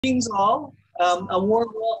Greetings all. A warm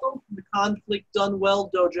welcome to the Conflict Done Well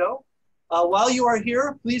Dojo. While you are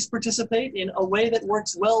here, please participate in a way that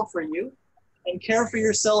works well for you and care for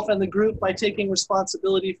yourself and the group by taking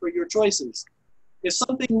responsibility for your choices. If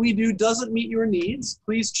something we do doesn't meet your needs,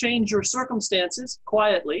 please change your circumstances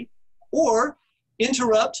quietly or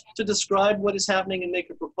interrupt to describe what is happening and make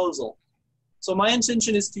a proposal. So my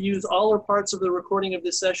intention is to use all or parts of the recording of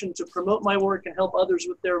this session to promote my work and help others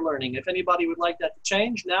with their learning. If anybody would like that to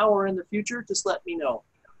change now or in the future, just let me know.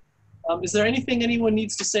 Is there anything anyone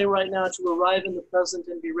needs to say right now to arrive in the present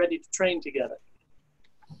and be ready to train together?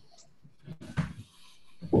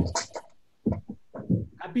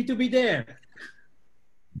 Happy to be there.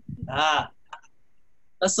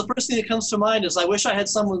 That's the first thing that comes to mind is I wish I had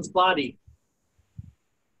someone's body.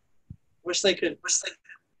 Wish they could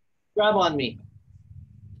grab on me,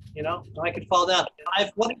 you know, and I could fall down.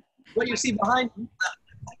 What you see behind me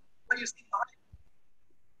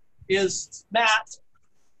is mat.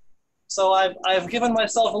 So I've given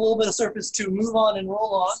myself a little bit of surface to move on and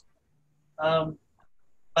roll on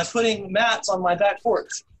by putting mats on my back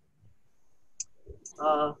porch.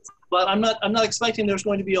 But I'm not expecting there's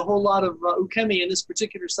going to be a whole lot of ukemi in this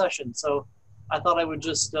particular session. So I thought I would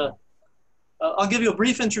just I'll give you a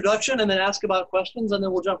brief introduction and then ask about questions, and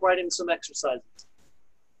then we'll jump right into some exercises.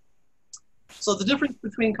 So the difference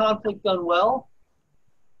between conflict done well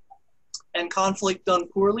and conflict done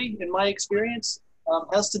poorly, in my experience,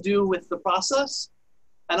 has to do with the process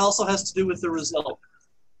and also has to do with the result.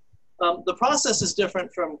 The process is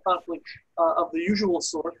different from conflict of the usual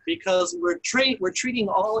sort because we're treating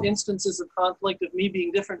all instances of conflict, of me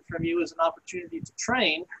being different from you, as an opportunity to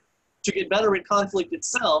train, to get better at conflict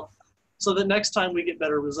itself, so that next time we get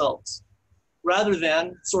better results, rather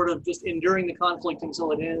than sort of just enduring the conflict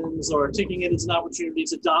until it ends or taking it as an opportunity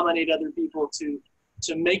to dominate other people, to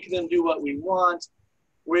make them do what we want.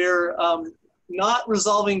 We're not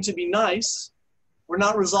resolving to be nice. We're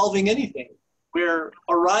not resolving anything. We're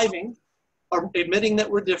arriving, admitting that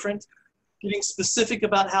we're different, getting specific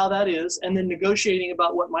about how that is, and then negotiating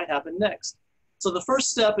about what might happen next. So the first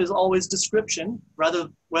step is always description, whether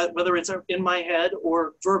it's in my head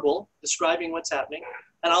or verbal, describing what's happening.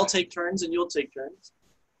 And I'll take turns and you'll take turns,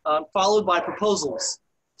 followed by proposals.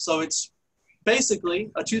 So it's basically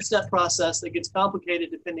a two-step process that gets complicated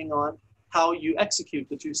depending on how you execute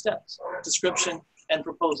the two steps, description and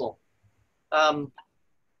proposal. That's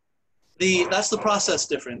the process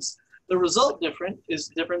difference. The result difference is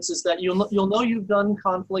that you'll know you've done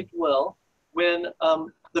conflict well when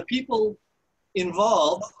the people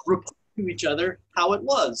involved report to each other how it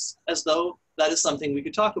was, as though that is something we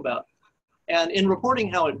could talk about. And in reporting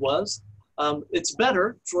how it was, it's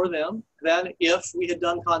better for them than if we had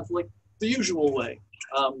done conflict the usual way.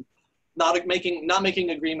 Not making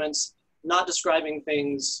agreements, not describing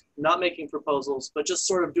things, not making proposals, but just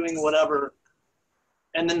sort of doing whatever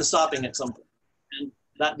and then stopping at something. And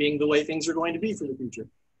that being the way things are going to be for the future.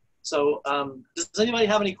 So does anybody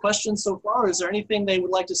have any questions so far? Is there anything they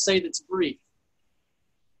would like to say that's brief?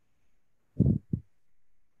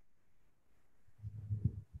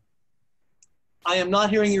 I am not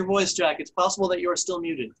hearing your voice, Jack. It's possible that you are still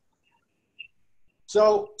muted.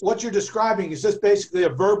 So what you're describing is just basically a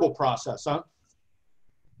verbal process, huh?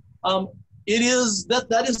 It is,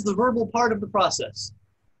 that is the verbal part of the process.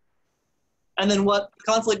 And then what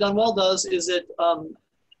Conflict Done Well does is it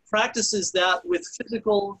practices that with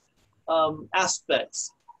physical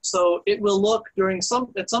aspects. So it will look at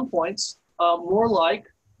some points more like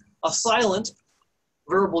a silent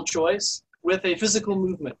verbal choice with a physical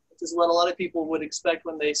movement, which is what a lot of people would expect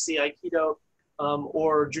when they see Aikido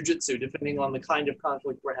or Jiu-Jitsu, depending on the kind of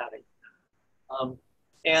conflict we're having.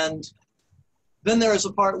 And then there is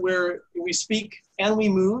a part where we speak and we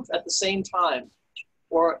move at the same time,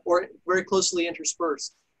 or very closely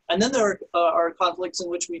interspersed. And then there are conflicts in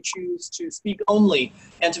which we choose to speak only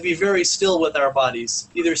and to be very still with our bodies,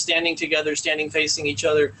 either standing together, standing facing each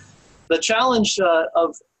other. The challenge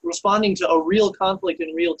of responding to a real conflict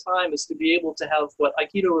in real time is to be able to have what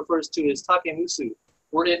Aikido refers to as takemusu,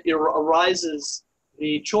 where it arises,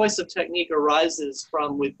 the choice of technique arises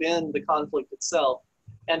from within the conflict itself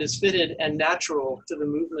and is fitted and natural to the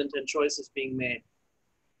movement and choices being made.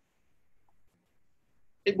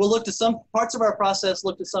 It will look to some parts of our process,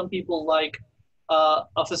 look to some people like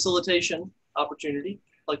a facilitation opportunity,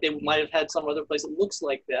 like they might have had some other place that looks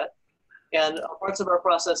like that. And parts of our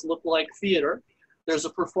process look like theater. There's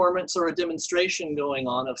a performance or a demonstration going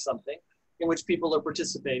on of something in which people are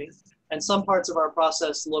participating. And some parts of our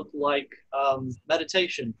process look like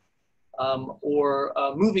meditation or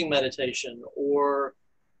moving meditation, or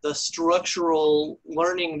the structural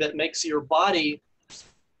learning that makes your body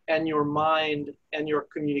and your mind and your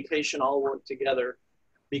communication all work together,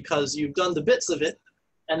 because you've done the bits of it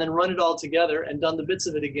and then run it all together and done the bits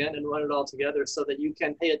of it again and run it all together, so that you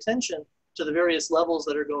can pay attention to the various levels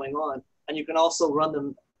that are going on, and you can also run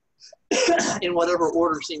them in whatever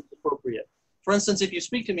order seems appropriate. For instance, if you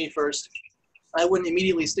speak to me first, I wouldn't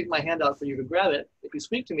immediately stick my hand out for you to grab it. If you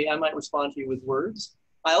speak to me, I might respond to you with words.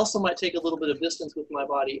 I also might take a little bit of distance with my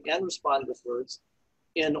body and respond with words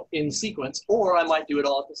in sequence, or I might do it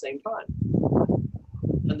all at the same time.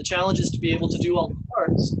 And the challenge is to be able to do all the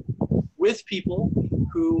parts with people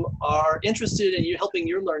who are interested in you helping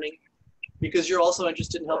your learning, because you're also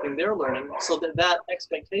interested in helping their learning, so that that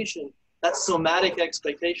expectation, that somatic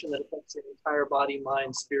expectation that affects your entire body,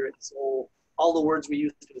 mind, spirit, soul, all the words we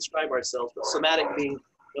use to describe ourselves, but somatic being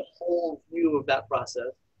the whole view of that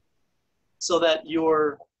process, so that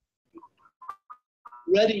you're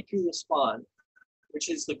ready to respond, which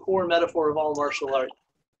is the core metaphor of all martial art,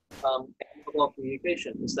 of all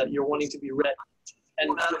communication, is that you're wanting to be ready.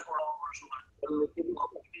 And that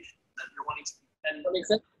makes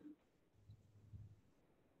sense?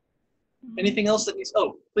 Anything else that needs,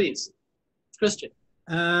 oh, please, Christian.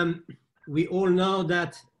 We all know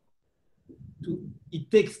that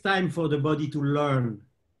it takes time for the body to learn,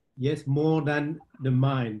 yes, more than the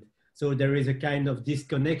mind. So there is a kind of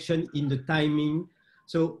disconnection in the timing.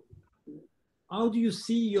 So how do you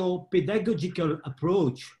see your pedagogical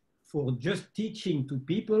approach for just teaching to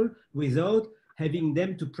people without having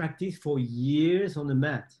them to practice for years on the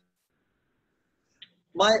mat?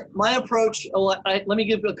 My approach, let me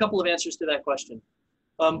give a couple of answers to that question.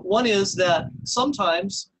 One is that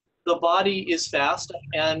sometimes the body is fast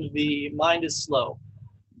and the mind is slow.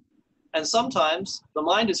 And sometimes the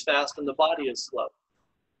mind is fast and the body is slow.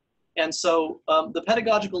 And so the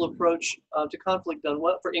pedagogical approach to Conflict Done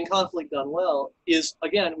Well, in Conflict Done Well, is,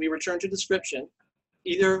 again, we return to description,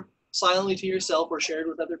 either silently to yourself or shared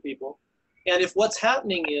with other people. And if what's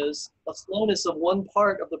happening is a slowness of one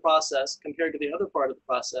part of the process compared to the other part of the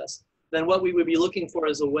process, then what we would be looking for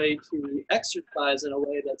is a way to exercise in a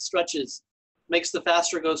way that stretches, makes the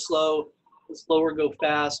faster go slow, the slower go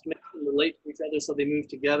fast, makes them relate to each other so they move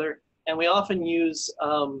together. And we often use,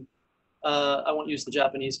 I won't use the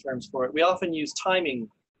Japanese terms for it, we often use timing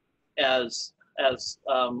as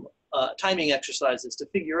timing exercises to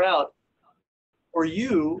figure out, for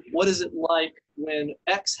you, what is it like when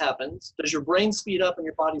X happens? Does your brain speed up and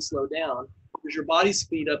your body slow down? Does your body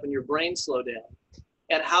speed up and your brain slow down?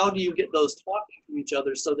 And how do you get those talking to each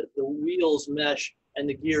other so that the wheels mesh and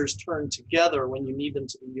the gears turn together when you need them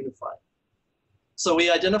to be unified? So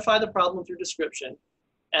we identify the problem through description,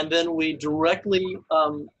 and then we directly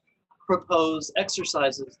propose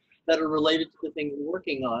exercises that are related to the thing we're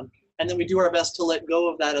working on, and then we do our best to let go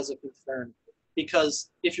of that as a concern. Because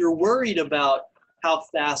if you're worried about how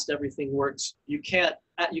fast everything works, you can't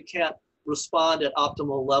respond at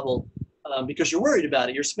optimal level because you're worried about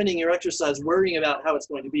it. You're spending your exercise worrying about how it's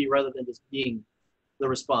going to be rather than just being the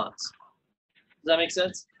response. Does that make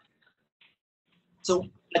sense? So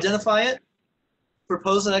identify it,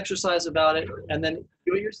 propose an exercise about it, and then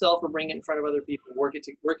do it yourself or bring it in front of other people. Work it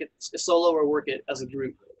solo or work it as a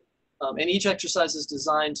group. And each exercise is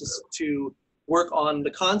designed to work on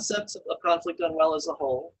the concepts of Conflict Done Well as a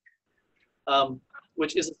whole,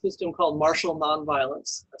 which is a system called martial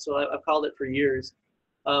nonviolence. That's what I've called it for years.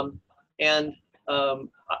 For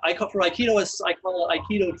Aikidoists, I call it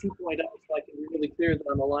Aikido 2.0, so I can be really clear that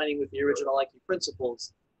I'm aligning with the original Aikido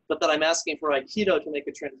principles, but that I'm asking for Aikido to make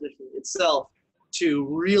a transition itself to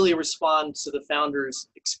really respond to the founder's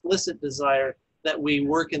explicit desire that we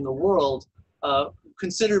work in the world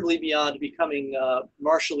considerably beyond becoming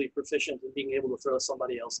martially proficient and being able to throw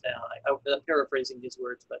somebody else down. I'm paraphrasing his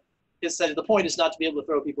words, but his said the point is not to be able to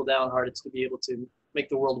throw people down hard, it's to be able to make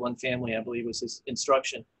the world one family, I believe was his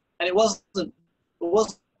instruction. And it wasn't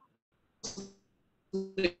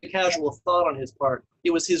a casual thought on his part.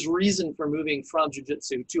 It was his reason for moving from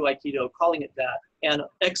jiu-jitsu to Aikido, calling it that, and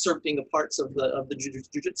excerpting the parts of the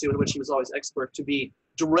jiu-jitsu in which he was always expert to be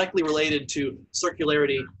directly related to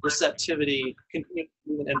circularity, receptivity, continuous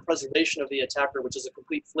movement, and preservation of the attacker, which is a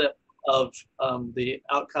complete flip of the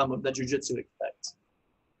outcome of that jiu-jitsu expects.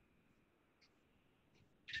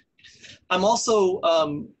 I'm also,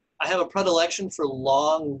 I have a predilection for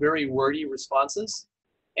long, very wordy responses.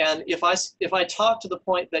 And if I talk to the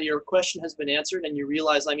point that your question has been answered and you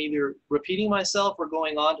realize I'm either repeating myself or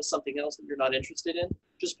going on to something else that you're not interested in,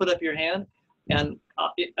 just put up your hand. And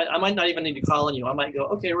I might not even need to call on you. I might go,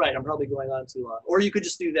 okay, right, I'm probably going on too long. Or you could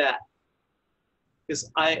just do that. Because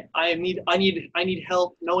I need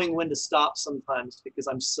help knowing when to stop sometimes because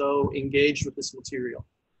I'm so engaged with this material.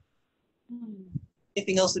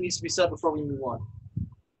 Anything else that needs to be said before we move on?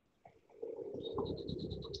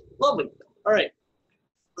 Lovely. All right.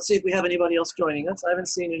 Let's see if we have anybody else joining us. I haven't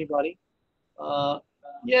seen anybody.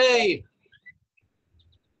 Yay.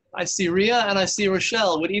 I see Ria and I see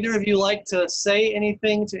Rochelle. Would either of you like to say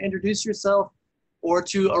anything to introduce yourself or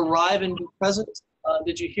to arrive and be present?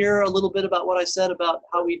 Did you hear a little bit about what I said about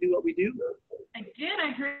how we do what we do? I did.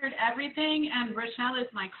 I heard everything. And Rochelle is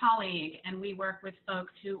my colleague, and we work with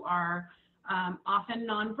folks who are often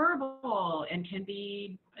nonverbal and can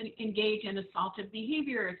be engaged in assaultive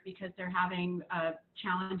behaviors because they're having a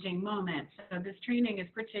challenging moment. So this training is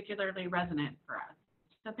particularly resonant for us.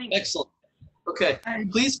 So thank you. Excellent. Okay. I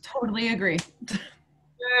Please. totally agree.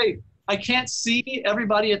 Yay. I can't see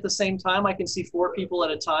everybody at the same time. I can see 4 people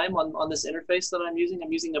at a time on this interface that I'm using.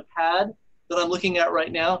 I'm using a pad that I'm looking at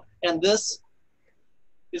right now. And this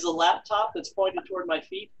is a laptop that's pointed toward my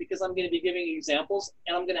feet because I'm going to be giving examples,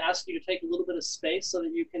 and I'm going to ask you to take a little bit of space so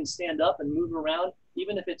that you can stand up and move around,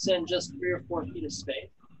 even if it's in just 3 or 4 feet of space.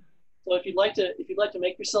 So if you'd like to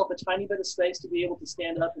make yourself a tiny bit of space to be able to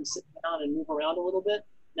stand up and sit down and move around a little bit,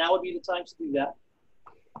 now would be the time to do that.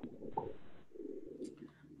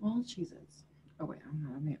 Well, Jesus. Oh, wait, I'm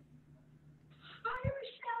not on mute. Hi,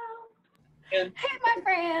 Rochelle. And Hey, my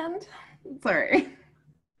friend. Sorry.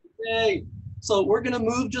 yay. So we're going to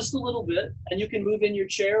move just a little bit, and you can move in your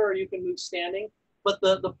chair or you can move standing. But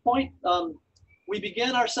the point, we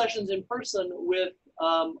begin our sessions in person with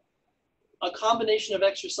a combination of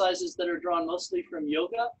exercises that are drawn mostly from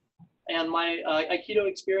yoga and my Aikido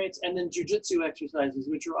experience, and then jujitsu exercises,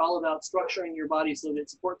 which are all about structuring your body so that it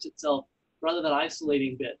supports itself rather than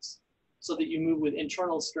isolating bits, so that you move with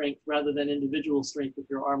internal strength rather than individual strength with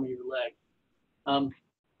your arm or your leg.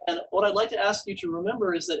 And what I'd like to ask you to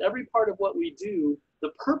remember is that every part of what we do, the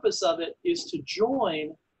purpose of it is to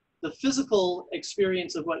join the physical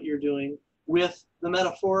experience of what you're doing with the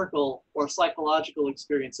metaphorical or psychological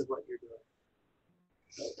experience of what you're doing.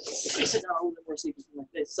 Let me sit down a little bit more so you can see my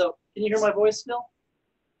face. So can you hear my voice still?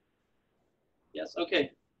 Yes,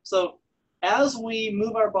 okay. So as we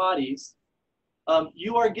move our bodies,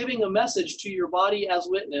 you are giving a message to your body as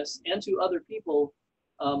witness and to other people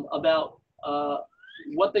about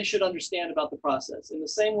what they should understand about the process. In the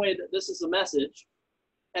same way that this is a message,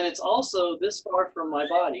 and it's also this far from my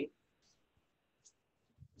body.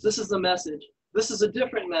 This is the message. This is a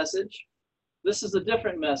different message. This is a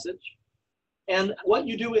different message. And what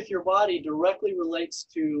you do with your body directly relates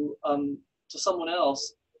to someone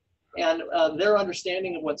else and their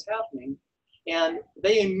understanding of what's happening. And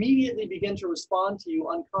they immediately begin to respond to you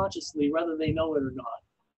unconsciously, whether they know it or not.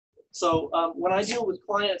 So when I deal with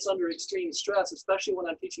clients under extreme stress, especially when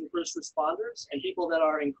I'm teaching first responders and people that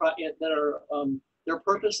are their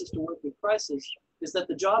purpose is to work with crisis, is that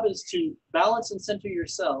the job is to balance and center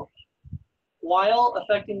yourself while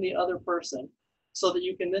affecting the other person, so that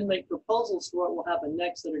you can then make proposals for what will happen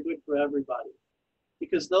next that are good for everybody.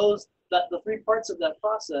 Because the 3 parts of that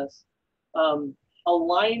process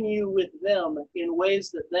align you with them in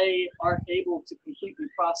ways that they aren't able to completely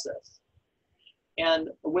process. And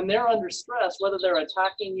when they're under stress, whether they're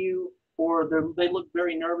attacking you or they look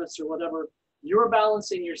very nervous or whatever, your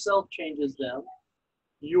balancing yourself changes them.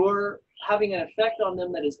 You're having an effect on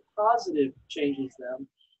them that is positive changes them.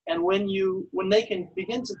 And when they can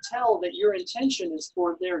begin to tell that your intention is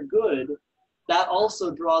for their good, that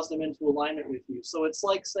also draws them into alignment with you. So it's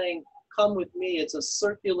like saying, come with me. It's a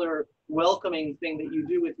circular welcoming thing that you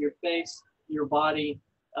do with your face, your body,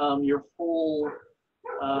 your whole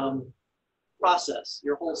process,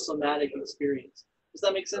 your whole somatic experience. Does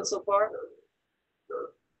that make sense so far?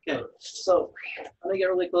 Okay, so I'm gonna get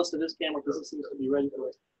really close to this camera because it seems to be ready for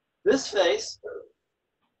it. This face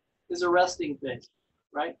is a resting face,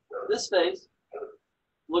 right? This face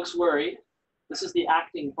looks worried. This is the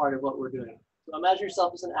acting part of what we're doing. So imagine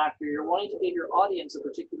yourself as an actor. You're wanting to give your audience a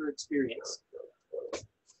particular experience.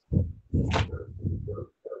 Let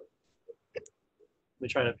me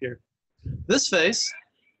try it up here. This face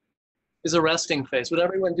is a resting face. Would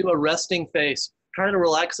everyone do a resting face? Try to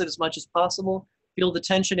relax it as much as possible. Feel the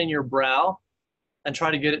tension in your brow and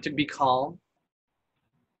try to get it to be calm.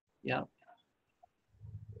 Yeah.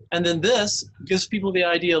 And then this gives people the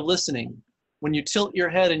idea of listening. When you tilt your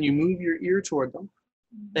head and you move your ear toward them,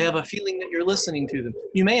 they have a feeling that you're listening to them.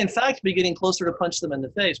 You may in fact be getting closer to punch them in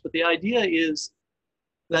the face, but the idea is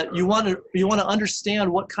that you want to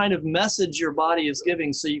understand what kind of message your body is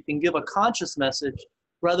giving so you can give a conscious message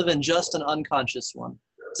rather than just an unconscious one.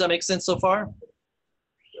 Does that make sense so far?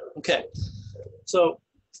 Okay. So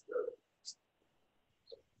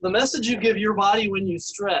the message you give your body when you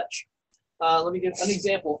stretch, let me give an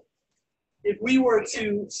example. if we were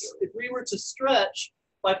to stretch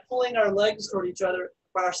by pulling our legs toward each other,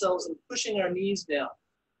 by ourselves, and pushing our knees down,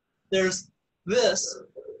 there's this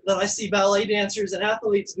that I see ballet dancers and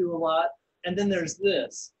athletes do a lot, and then there's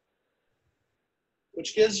this,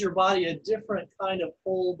 which gives your body a different kind of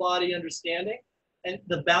whole body understanding. And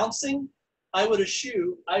the bouncing, I would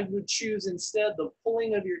choose instead the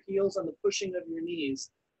pulling of your heels and the pushing of your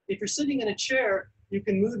knees. If you're sitting in a chair, you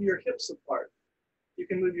can move your hips apart. You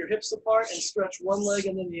can move your hips apart and stretch one leg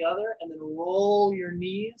and then the other, and then roll your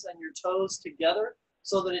knees and your toes together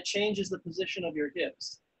so that it changes the position of your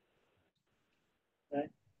hips. Okay?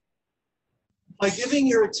 By giving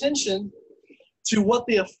your attention to what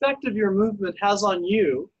the effect of your movement has on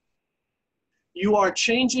you, you are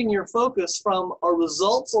changing your focus from a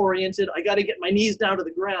results-oriented, I got to get my knees down to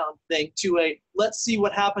the ground thing, to a let's see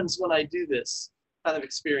what happens when I do this kind of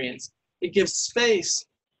experience. It gives space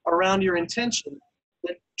around your intention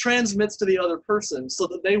that transmits to the other person so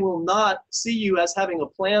that they will not see you as having a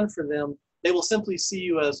plan for them. They will simply see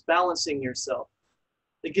you as balancing yourself.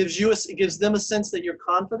 It gives them a sense that you're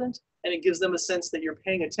confident, and it gives them a sense that you're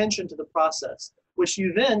paying attention to the process, which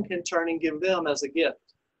you then can turn and give them as a gift.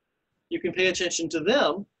 You can pay attention to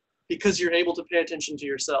them because you're able to pay attention to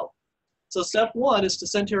yourself. So step one is to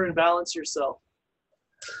center and balance yourself.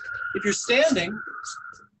 If you're standing,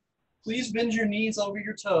 please bend your knees over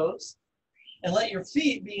your toes and let your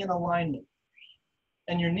feet be in alignment.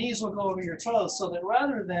 And your knees will go over your toes, so that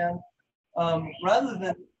rather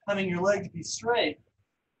than having your legs be straight,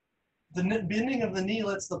 the bending of the knee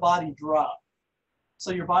lets the body drop.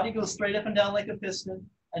 So your body goes straight up and down like a piston,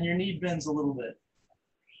 and your knee bends a little bit.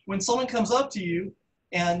 When someone comes up to you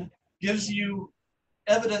and gives you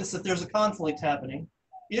evidence that there's a conflict happening,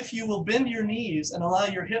 if you will bend your knees and allow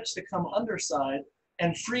your hips to come underside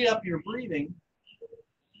and free up your breathing,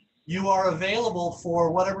 you are available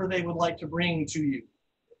for whatever they would like to bring to you,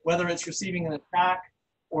 whether it's receiving an attack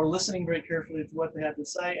or listening very carefully to what they have to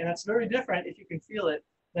say. And it's very different, if you can feel it,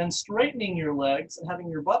 than straightening your legs and having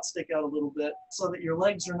your butt stick out a little bit so that your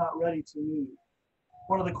legs are not ready to move.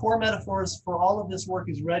 One of the core metaphors for all of this work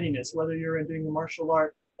is readiness, whether you're doing a martial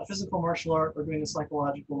art, a physical martial art, or doing a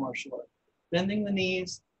psychological martial art. Bending the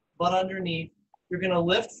knees, butt underneath. You're going to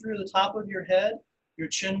lift through the top of your head. Your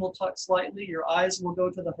chin will tuck slightly. Your eyes will go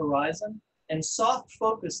to the horizon, and soft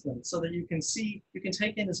focus them so that you can see, you can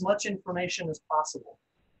take in as much information as possible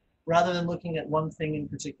rather than looking at one thing in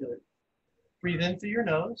particular. Breathe in through your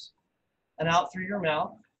nose and out through your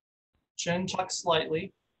mouth. Chin tucked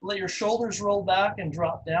slightly. Let your shoulders roll back and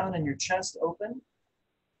drop down and your chest open.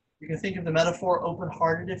 You can think of the metaphor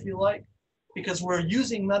open-hearted if you like, because we're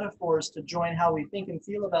using metaphors to join how we think and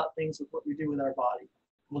feel about things with what we do with our body.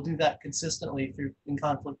 We'll do that consistently in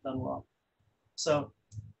Conflict Done Well. So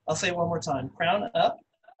I'll say it one more time. Crown up,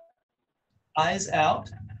 eyes out,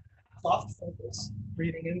 soft focus.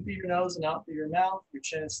 Breathing in through your nose and out through your mouth. Your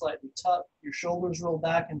chin is slightly tucked. Your shoulders roll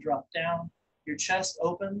back and drop down. Your chest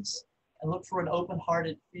opens, and look for an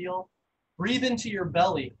open-hearted feel. Breathe into your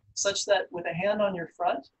belly, such that with a hand on your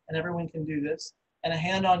front, and everyone can do this, and a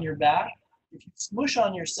hand on your back, if you smush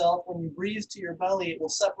on yourself, when you breathe to your belly, it will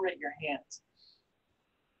separate your hands.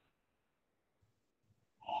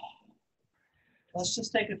 Let's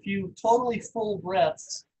just take a few totally full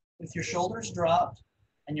breaths with your shoulders dropped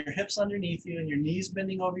and your hips underneath you and your knees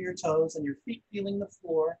bending over your toes and your feet feeling the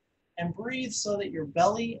floor, and breathe so that your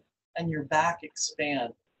belly and your back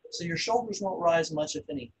expand. So your shoulders won't rise much, if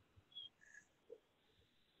any.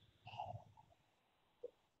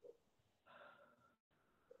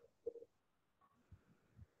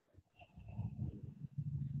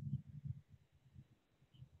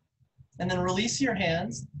 And then release your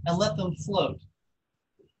hands and let them float.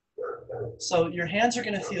 So your hands are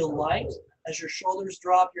going to feel light. As your shoulders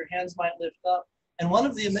drop, your hands might lift up. And one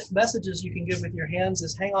of the messages you can give with your hands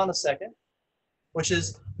is hang on a second, which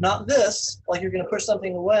is not this, like you're going to push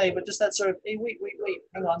something away, but just that sort of, hey, wait,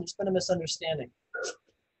 hang on, there's been a misunderstanding.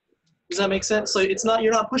 Does that make sense? So it's not,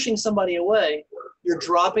 you're not pushing somebody away. You're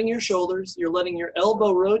dropping your shoulders, you're letting your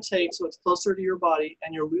elbow rotate so it's closer to your body,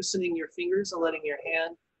 and you're loosening your fingers and letting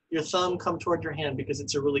your thumb come toward your hand because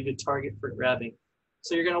it's a really good target for grabbing.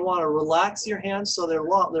 So you're going to want to relax your hands so they're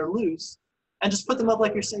loose, and just put them up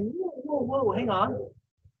like you're saying, whoa, hang on,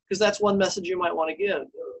 because that's one message you might want to give.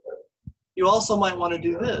 You also might want to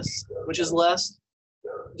do this, which is less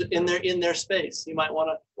in their space. You might want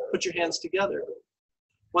to put your hands together.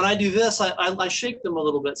 When I do this, I shake them a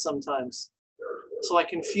little bit sometimes so I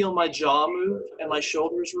can feel my jaw move and my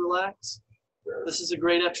shoulders relax. This is a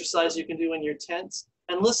great exercise you can do when you're tense.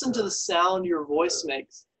 And listen to the sound your voice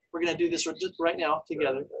makes. We're going to do this right now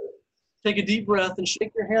together. take a deep breath and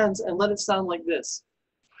shake your hands and let it sound like this.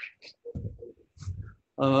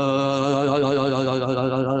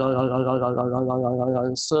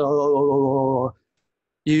 So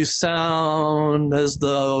you sound as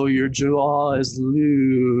though your jaw is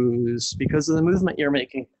loose because of the movement you're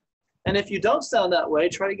making. And if you don't sound that way,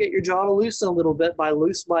 try to get your jaw to loosen a little bit by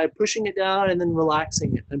pushing it down and then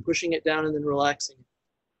relaxing it, and pushing it down and then relaxing it.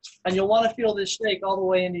 And you'll want to feel this shake all the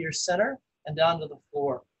way into your center and down to the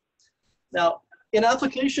floor. Now, in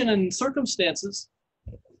application and circumstances,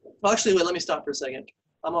 well, actually, wait, let me stop for a second.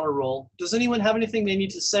 I'm on a roll. Does anyone have anything they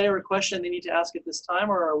need to say or a question they need to ask at this time,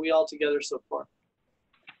 or are we all together so far?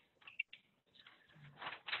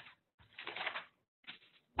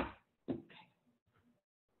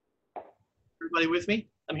 Everybody with me?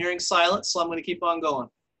 I'm hearing silence, so I'm going to keep on going.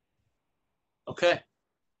 Okay.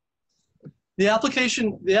 The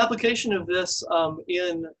application of this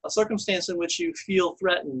in a circumstance in which you feel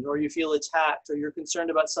threatened, or you feel attacked, or you're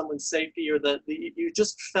concerned about someone's safety, or that you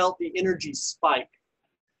just felt the energy spike,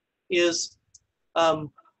 is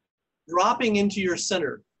dropping into your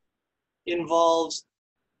center. Involves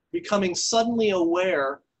becoming suddenly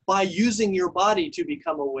aware by using your body to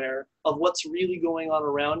become aware of what's really going on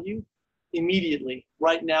around you immediately,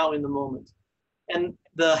 right now in the moment. And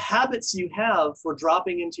the habits you have for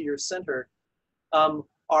dropping into your center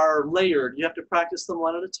are layered. You have to practice them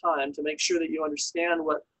one at a time to make sure that you understand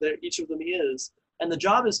what each of them is. And the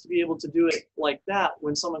job is to be able to do it like that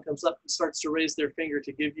when someone comes up and starts to raise their finger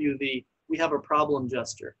to give you the "we have a problem"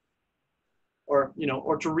 gesture. Or,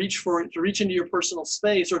 or to reach into your personal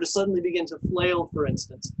space, or to suddenly begin to flail, for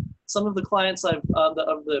instance. Some of the clients I've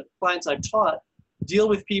taught deal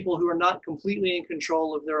with people who are not completely in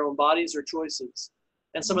control of their own bodies or choices.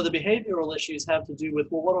 And some of the behavioral issues have to do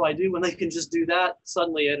with, well, what do I do when they can just do that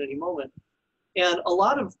suddenly at any moment? And a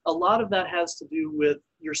lot of that has to do with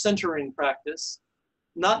your centering practice,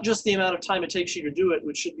 not just the amount of time it takes you to do it,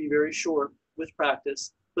 which should be very short with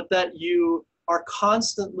practice, but that you are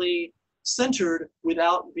constantly centered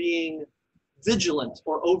without being vigilant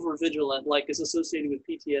or over-vigilant like is associated with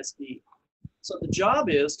PTSD. So the job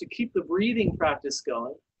is to keep the breathing practice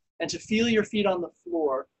going and to feel your feet on the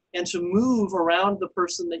floor and to move around the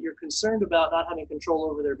person that you're concerned about not having control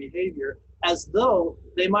over their behavior as though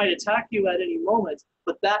they might attack you at any moment,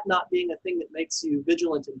 but that not being a thing that makes you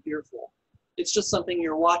vigilant and fearful. It's just something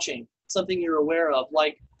you're watching, something you're aware of.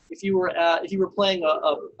 Like if you were playing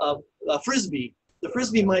a frisbee, the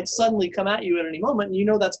frisbee might suddenly come at you at any moment, and you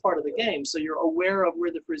know that's part of the game. So you're aware of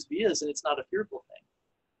where the frisbee is, and it's not a fearful thing.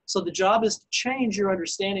 So the job is to change your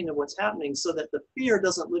understanding of what's happening so that the fear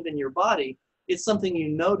doesn't live in your body. It's something you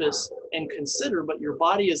notice and consider, but your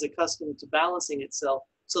body is accustomed to balancing itself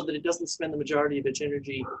so that it doesn't spend the majority of its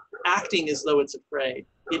energy acting as though it's afraid.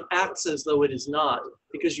 It acts as though it is not,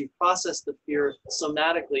 because you've processed the fear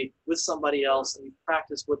somatically with somebody else, and you've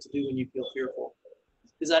practiced what to do when you feel fearful.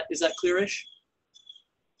 Is that clearish?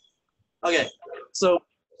 Okay, so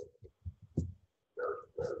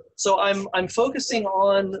I'm focusing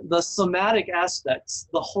on the somatic aspects,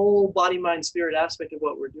 the whole body, mind, spirit aspect of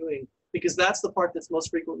what we're doing, because that's the part that's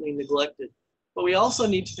most frequently neglected. But we also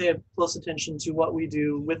need to pay close attention to what we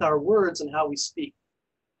do with our words and how we speak.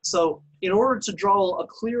 So in order to draw a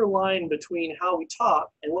clear line between how we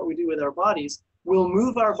talk and what we do with our bodies, we'll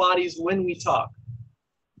move our bodies when we talk.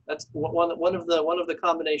 That's one of the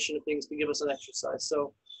combination of things to give us an exercise.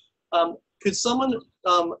 So could someone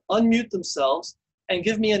unmute themselves and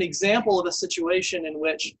give me an example of a situation in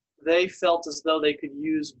which they felt as though they could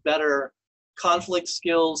use better conflict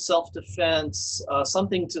skills, self-defense, some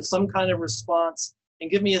kind of response, and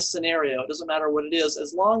give me a scenario. It doesn't matter what it is,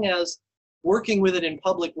 as long as working with it in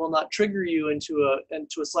public will not trigger you into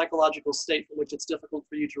a psychological state from which it's difficult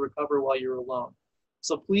for you to recover while you're alone.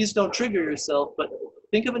 So please don't trigger yourself, but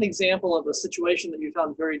think of an example of a situation that you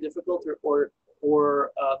found very difficult or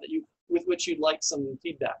with which you'd like some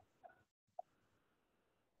feedback.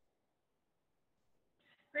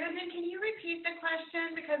 Brandon, can you repeat the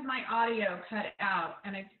question, because my audio cut out,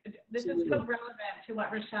 and this is so relevant to what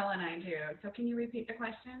Rochelle and I do. So can you repeat the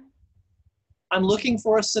question? I'm looking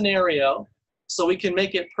for a scenario so we can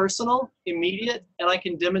make it personal, immediate, and I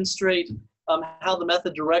can demonstrate how the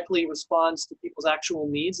method directly responds to people's actual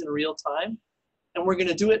needs in real time. And we're going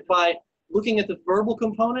to do it by looking at the verbal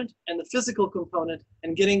component and the physical component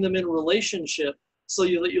and getting them in relationship so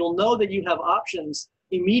that you'll know that you have options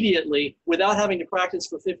immediately without having to practice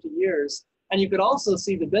for 50 years. And you could also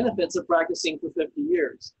see the benefits of practicing for 50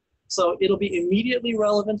 years. So it'll be immediately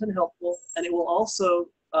relevant and helpful, and it will also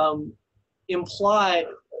imply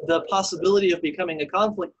the possibility of becoming a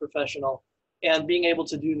conflict professional and being able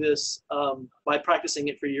to do this by practicing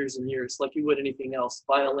it for years and years, like you would anything else,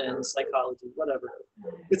 violin, psychology, whatever.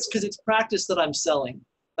 It's because it's practice that I'm selling.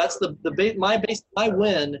 That's my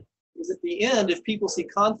win is at the end, if people see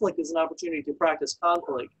conflict as an opportunity to practice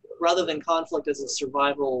conflict rather than conflict as a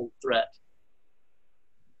survival threat.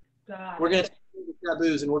 We're going to take the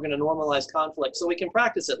taboos and we're going to normalize conflict so we can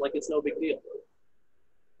practice it like it's no big deal.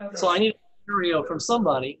 Okay. So I need a scenario from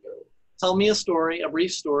somebody. Tell me a story, a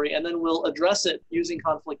brief story, and then we'll address it using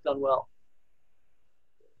Conflict Done Well.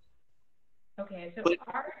 Okay, so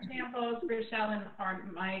our examples, Rochelle, and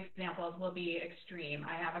my examples will be extreme.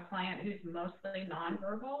 I have a client who's mostly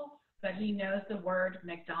nonverbal, but he knows the word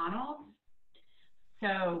McDonald's.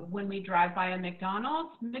 So when we drive by a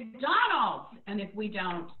McDonald's, and if we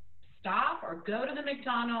don't stop or go to the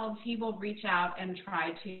McDonald's, he will reach out and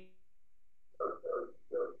try to.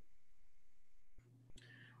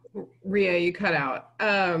 Ria, you cut out.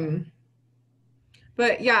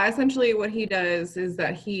 But yeah, essentially what he does is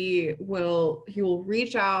that he will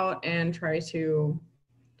reach out and try to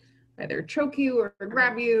either choke you or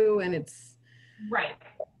grab you, and it's right.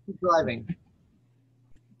 Driving.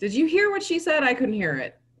 Did you hear what she said? I couldn't hear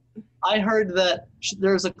it. I heard that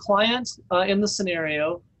there's a client in the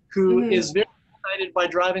scenario who is very excited by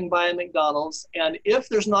driving by a McDonald's, and if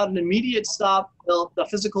there's not an immediate stop, the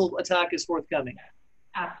physical attack is forthcoming.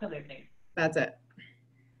 Absolutely. That's it.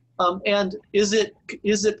 And is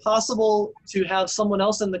it possible to have someone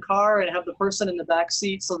else in the car and have the person in the back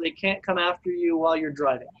seat so they can't come after you while you're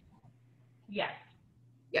driving? Yes.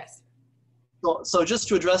 Yes. So just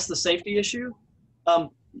to address the safety issue,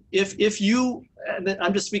 if you,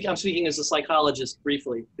 I'm speaking as a psychologist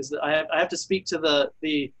briefly, because I have to speak to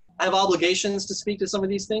I have obligations to speak to some of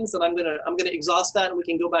these things, and I'm gonna exhaust that, and we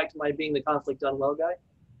can go back to my being the Conflict Done Well guy.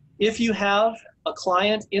 If you have a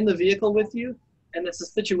client in the vehicle with you, and it's a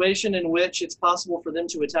situation in which it's possible for them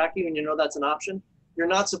to attack you and you know that's an option, you're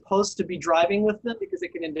not supposed to be driving with them because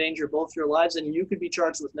it can endanger both your lives and you could be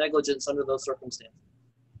charged with negligence under those circumstances.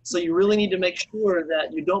 So you really need to make sure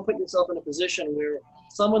that you don't put yourself in a position where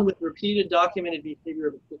someone with repeated documented behavior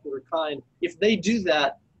of a particular kind, if they do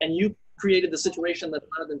that and you created the situation that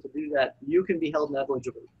allowed them to do that, you can be held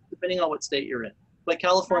negligibly, depending on what state you're in. But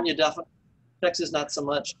California definitely, Texas not so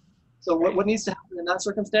much. So what needs to happen in that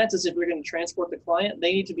circumstance is if you're going to transport the client,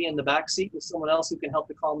 they need to be in the back seat with someone else who can help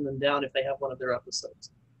to calm them down if they have one of their episodes.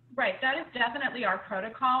 Right, that is definitely our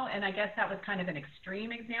protocol, and I guess that was kind of an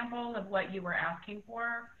extreme example of what you were asking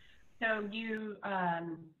for. So you,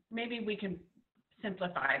 maybe we can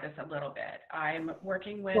simplify this a little bit. I'm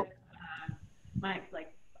working with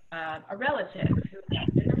a relative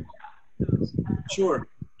who Sure.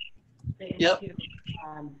 Yep.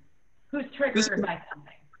 Who's triggered by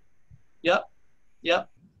something. Yep.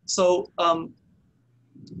 So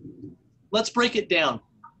let's break it down.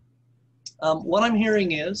 What I'm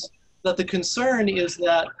hearing is that the concern is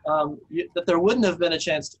that that there wouldn't have been a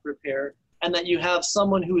chance to prepare, and that you have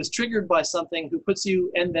someone who is triggered by something who puts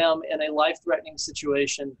you and them in a life-threatening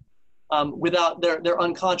situation without they're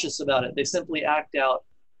unconscious about it. They simply act out,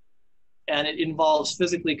 and it involves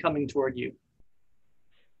physically coming toward you.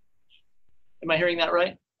 Am I hearing that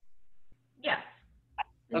right? Yes.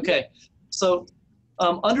 Okay. So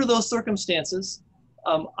under those circumstances,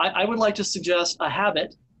 I would like to suggest a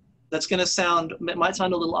habit that's going to might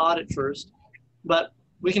sound a little odd at first, but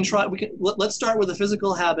let's start with a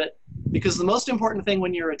physical habit, because the most important thing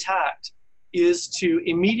when you're attacked is to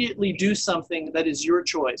immediately do something that is your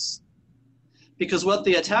choice. Because what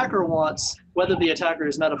the attacker wants, whether the attacker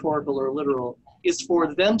is metaphorical or literal, is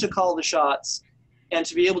for them to call the shots and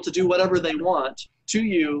to be able to do whatever they want to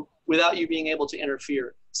you without you being able to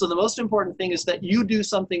interfere. So the most important thing is that you do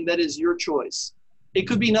something that is your choice. It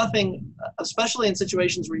could be nothing, especially in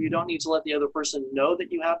situations where you don't need to let the other person know that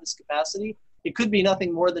you have this capacity. It could be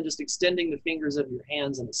nothing more than just extending the fingers of your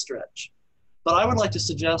hands in a stretch. But I would like to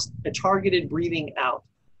suggest a targeted breathing out.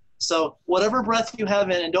 So whatever breath you have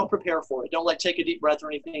in, and don't prepare for it. Don't take a deep breath or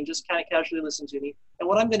anything, just kind of casually listen to me. And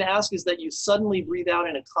what I'm gonna ask is that you suddenly breathe out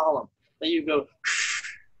in a column, that you go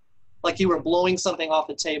like you were blowing something off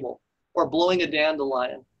a table or blowing a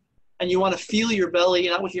dandelion. And you want to feel your belly,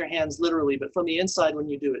 not with your hands literally, but from the inside when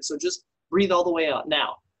you do it. So just breathe all the way out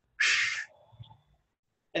now.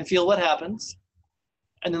 And feel what happens.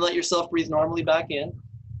 And then let yourself breathe normally back in.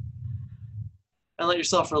 And let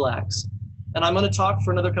yourself relax. And I'm going to talk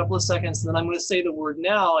for another couple of seconds, and then I'm going to say the word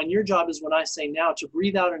now. And your job is, when I say now, to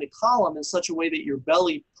breathe out in a column in such a way that your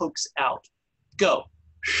belly pokes out. Go.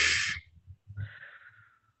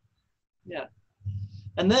 Yeah.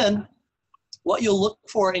 And then what you'll look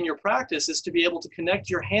for in your practice is to be able to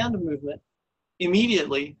connect your hand movement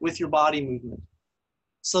immediately with your body movement,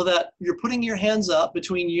 so that you're putting your hands up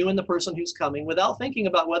between you and the person who's coming without thinking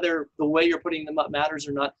about whether the way you're putting them up matters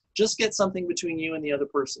or not. Just get something between you and the other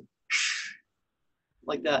person,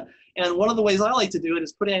 like that. And one of the ways I like to do it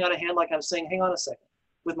is putting out a hand like I'm saying, hang on a second,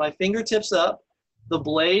 with my fingertips up, the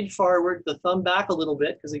blade forward, the thumb back a little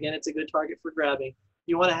bit, because again, it's a good target for grabbing.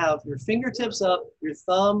 You want to have your fingertips up, your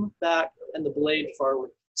thumb back, and the blade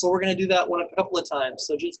forward. So we're going to do that a couple of times.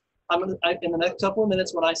 So just in the next couple of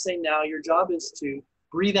minutes, when I say now, your job is to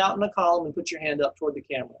breathe out in a column and put your hand up toward the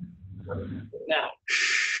camera. Now,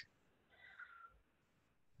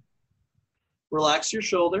 relax your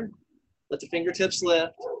shoulder, let the fingertips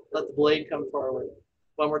lift, let the blade come forward.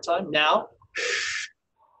 One more time, now.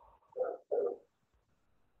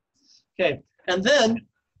 Okay, and then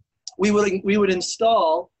we would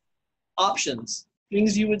install options,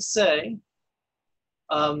 things you would say.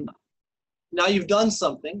 Now you've done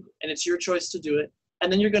something, and it's your choice to do it.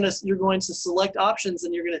 And then you're going to select options,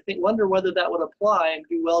 and you're going to wonder whether that would apply and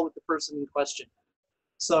do well with the person in question.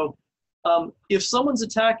 So if someone's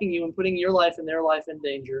attacking you and putting your life and their life in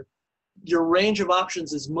danger, your range of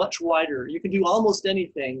options is much wider. You can do almost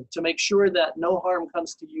anything to make sure that no harm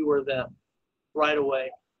comes to you or them right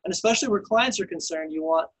away. And especially where clients are concerned, you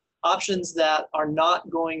want options that are not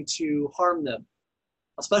going to harm them,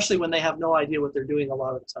 especially when they have no idea what they're doing a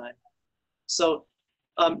lot of the time. So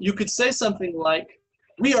you could say something like,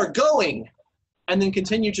 "We are going," and then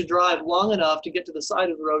continue to drive long enough to get to the side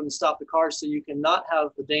of the road and stop the car so you can not have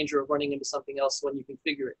the danger of running into something else when you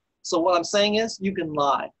configure it. So what I'm saying is, you can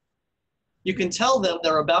lie. You can tell them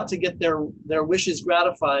they're about to get their wishes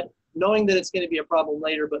gratified, knowing that it's going to be a problem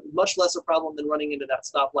later, but much less a problem than running into that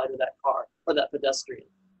stoplight or that car or that pedestrian.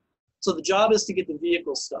 So the job is to get the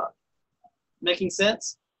vehicle stopped. Making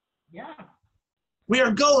sense? Yeah. "We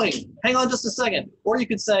are going. Hang on just a second." Or you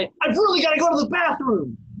could say, "I've really got to go to the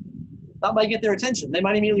bathroom." That might get their attention. They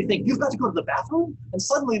might immediately think, "You've got to go to the bathroom?" And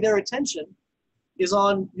suddenly their attention is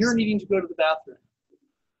on you're needing to go to the bathroom.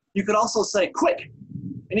 You could also say, "Quick."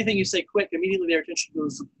 Anything you say quick, immediately their attention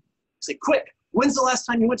goes, say, "Quick, when's the last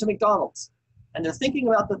time you went to McDonald's?" And they're thinking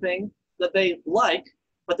about the thing that they like,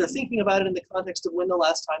 but they're thinking about it in the context of when the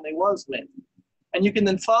last time they was when. And you can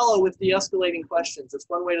then follow with de-escalating questions. It's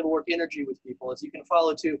one way to work energy with people, is you can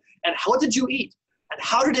follow to, "And what did you eat? And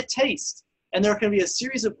how did it taste?" And there can be a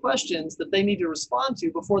series of questions that they need to respond to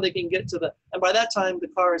before they can get to and by that time, the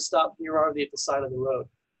car is stopped and you're already at the side of the road.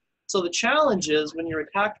 So the challenge is, when you're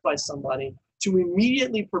attacked by somebody, to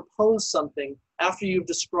immediately propose something after you've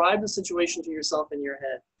described the situation to yourself in your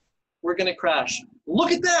head. "We're going to crash.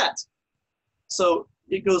 Look at that." So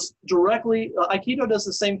it goes directly, Aikido does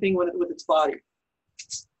the same thing with its body.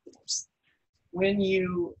 When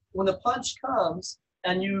the punch comes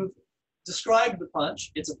and you've described the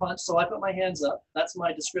punch, it's a punch, so I put my hands up. That's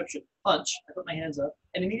my description. Punch, I put my hands up,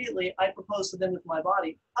 and immediately I propose to them with my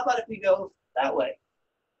body, "How about if we go that way?"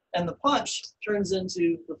 And the punch turns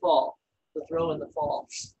into the fall, the throw and the fall.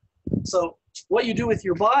 So what you do with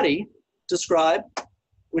your body, describe,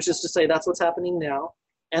 which is to say that's what's happening now,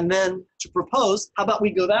 and then to propose, "How about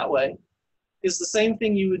we go that way?" is the same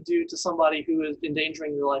thing you would do to somebody who is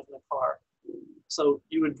endangering your life in a car. So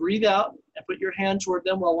you would breathe out and put your hand toward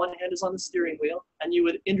them while one hand is on the steering wheel, and you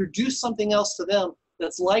would introduce something else to them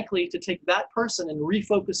that's likely to take that person and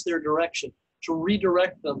refocus their direction, to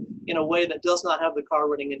redirect them in a way that does not have the car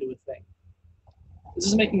running into a thing. Is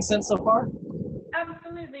this making sense so far?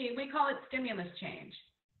 Absolutely. We call it stimulus change.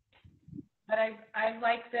 But I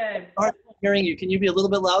like the... All right, I'm hearing you. Can you be a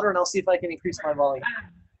little bit louder, and I'll see if I can increase my volume.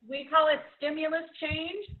 We call it stimulus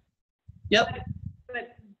change. Yep.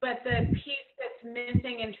 But the piece that's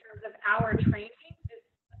missing in terms of our training is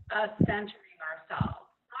us centering ourselves.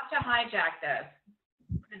 Not to hijack this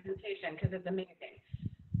presentation, because it's amazing,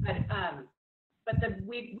 but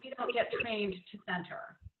we don't get trained to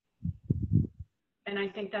center, and I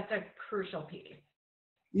think that's a crucial piece.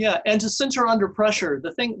 Yeah, and to center under pressure.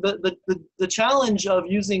 The challenge of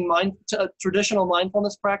using traditional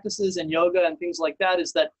mindfulness practices and yoga and things like that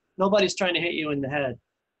is that nobody's trying to hit you in the head.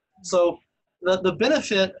 So the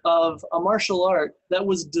benefit of a martial art that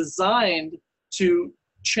was designed to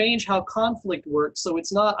change how conflict works, so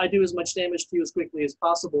it's not I do as much damage to you as quickly as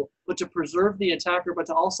possible, but to preserve the attacker, but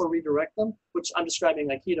to also redirect them, which I'm describing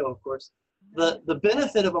Aikido, of course. The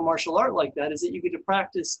benefit of a martial art like that is that you get to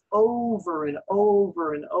practice over and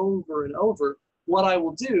over and over and over what I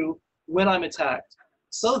will do when I'm attacked,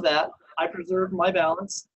 so that I preserve my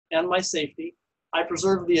balance and my safety. I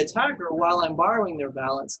preserve the attacker while I'm borrowing their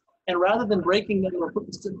balance. And rather than breaking them or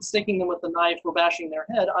sticking them with a knife or bashing their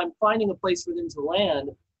head, I'm finding a place for them to land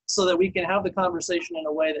so that we can have the conversation in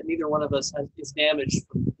a way that neither one of us is damaged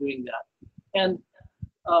from doing that. And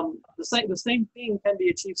the same thing can be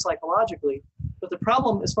achieved psychologically, but the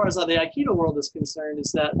problem, as far as the Aikido world is concerned,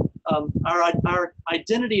 is that our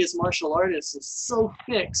identity as martial artists is so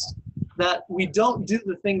fixed that we don't do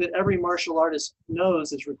the thing that every martial artist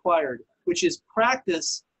knows is required, which is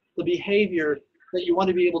practice the behavior that you want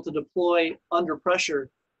to be able to deploy under pressure,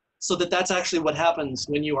 so that that's actually what happens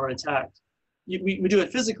when you are attacked. We do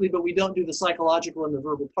it physically, but we don't do the psychological and the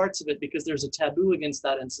verbal parts of it because there's a taboo against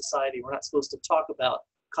that in society. We're not supposed to talk about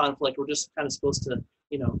conflict. We're just kind of supposed to,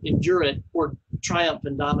 endure it or triumph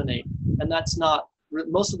and dominate. And that's not,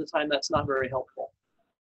 most of the time, that's not very helpful.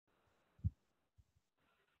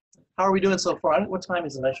 How are we doing so far? What time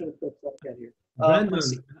is it? I should have put that here. Brandon,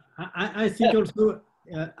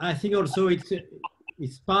 I think also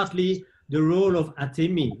it's partly the role of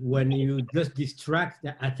atemi when you just distract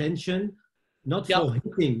the attention, not for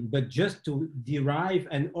hitting, but just to derive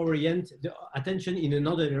and orient the attention in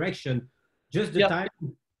another direction. Just the time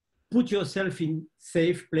to put yourself in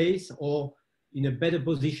safe place or in a better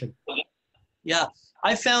position. Yeah,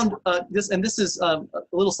 I found this, and this is a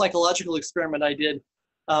little psychological experiment I did.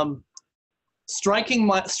 Striking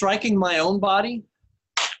my own body,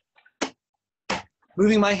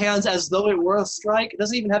 moving my hands as though it were a strike. It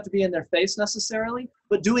doesn't even have to be in their face necessarily,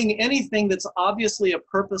 but doing anything that's obviously a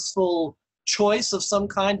purposeful choice of some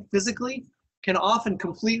kind physically can often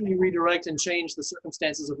completely redirect and change the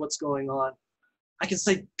circumstances of what's going on. I can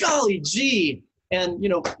say, golly gee, and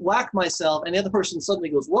whack myself, and the other person suddenly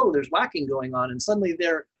goes, whoa, there's whacking going on, and suddenly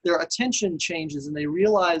their attention changes and they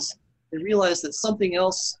realize that something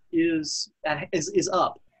else is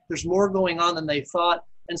up. There's more going on than they thought,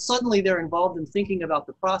 and suddenly they're involved in thinking about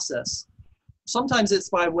the process. Sometimes it's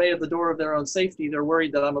by way of the door of their own safety. They're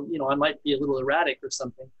worried that I might be a little erratic or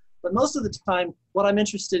something. But most of the time, what I'm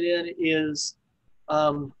interested in is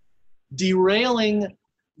derailing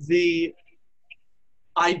the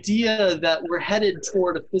idea that we're headed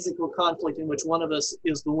toward a physical conflict in which one of us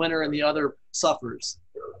is the winner and the other suffers.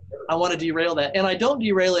 I want to derail that. And I don't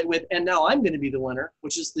derail it with, and now I'm going to be the winner,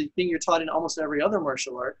 which is the thing you're taught in almost every other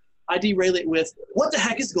martial art. I derail it with, what the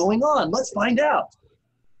heck is going on? Let's find out.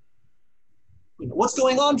 What's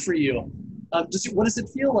going on for you? What does it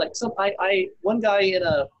feel like? One guy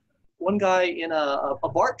in a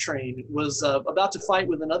BART train was about to fight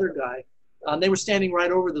with another guy. They were standing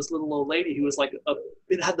right over this little old lady who was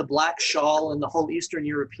it had the black shawl and the whole Eastern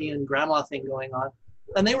European grandma thing going on.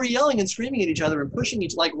 And they were yelling and screaming at each other and pushing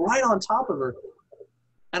right on top of her.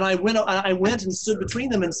 And I went and stood between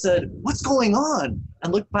them and said, what's going on?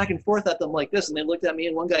 And looked back and forth at them like this. And they looked at me,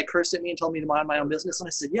 and one guy cursed at me and told me to mind my own business. And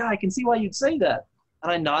I said, yeah, I can see why you'd say that.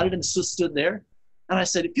 And I nodded and just stood there. And I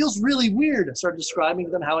said, it feels really weird. I started describing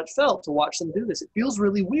to them how it felt to watch them do this. It feels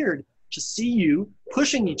really weird to see you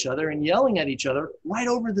pushing each other and yelling at each other right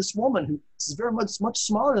over this woman who is very much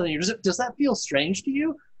smaller than you. Does that feel strange to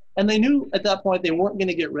you? And they knew at that point they weren't going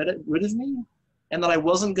to get rid of me, and that I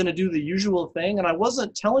wasn't going to do the usual thing. And I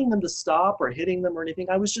wasn't telling them to stop or hitting them or anything.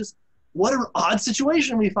 I was just, what an odd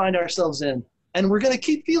situation we find ourselves in. And we're going to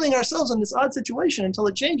keep feeling ourselves in this odd situation until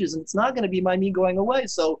it changes. And it's not going to be by me going away.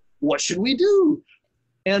 So what should we do?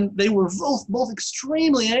 And they were both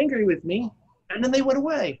extremely angry with me. And then they went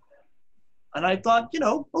away. And I thought,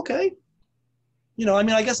 okay.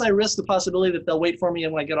 I guess I risk the possibility that they'll wait for me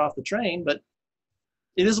when I get off the train, but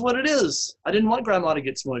it is what it is. I didn't want grandma to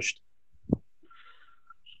get smushed.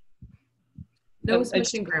 No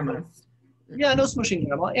smushing grandmas. Yeah, no smushing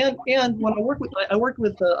grandma. And when I worked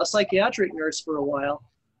with a psychiatric nurse for a while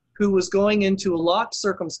who was going into a locked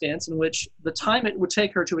circumstance in which the time it would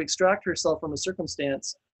take her to extract herself from a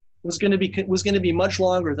circumstance was going to be much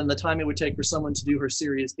longer than the time it would take for someone to do her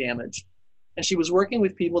serious damage. And she was working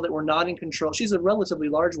with people that were not in control. She's a relatively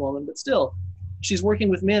large woman, but still, she's working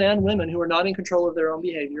with men and women who are not in control of their own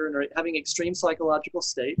behavior and are having extreme psychological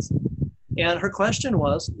states. And her question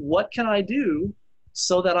was, what can I do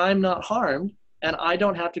so that I'm not harmed and I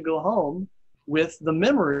don't have to go home with the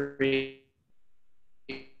memory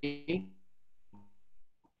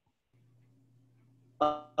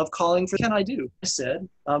of calling for, what can I do? I said,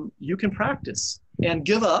 you can practice and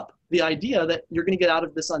give up the idea that you're going to get out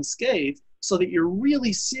of this unscathed, so that you're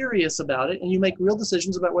really serious about it and you make real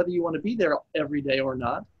decisions about whether you want to be there every day or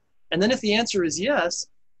not. And then if the answer is yes,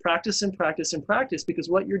 practice and practice and practice, because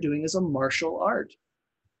what you're doing is a martial art.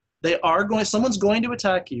 Someone's going to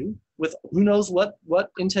attack you with who knows what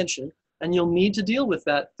intention, and you'll need to deal with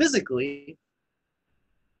that physically.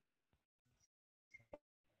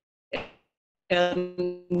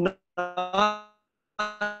 And not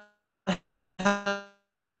have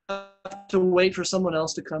to wait for someone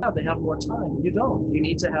else to come out. They have more time. You don't. You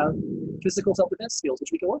need to have physical self-defense skills,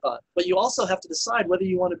 which we can work on. But you also have to decide whether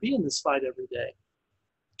you want to be in this fight every day.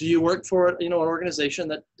 Do you work for, you know, an organization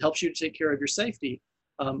that helps you take care of your safety?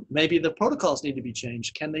 Maybe the protocols need to be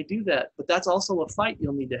changed. Can they do that? But that's also a fight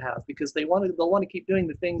you'll need to have, because they'll want to keep doing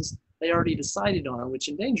the things they already decided on, which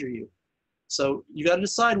endanger you. So you got to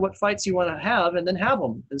decide what fights you want to have, and then have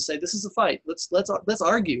them and say, this is a fight. Let's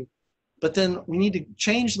argue. But then we need to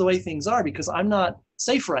change the way things are, because I'm not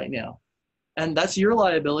safe right now. And that's your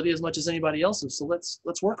liability as much as anybody else's. So let's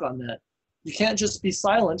work on that. You can't just be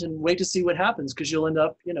silent and wait to see what happens, because you'll end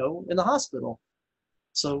up, you know, in the hospital.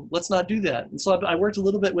 So let's not do that. And so I worked a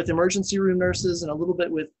little bit with emergency room nurses and a little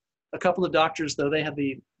bit with a couple of doctors, though they have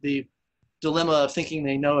the dilemma of thinking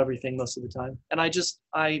they know everything most of the time. And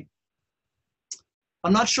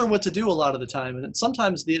I'm not sure what to do a lot of the time. And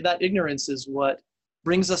sometimes that ignorance is what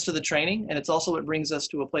brings us to the training. And it's also what brings us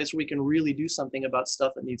to a place where we can really do something about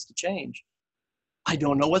stuff that needs to change. I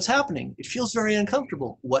don't know what's happening. It feels very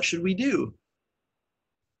uncomfortable. What should we do?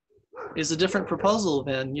 Is a different proposal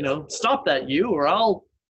than, you know, stop that, you, or I'll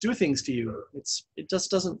do things to you. It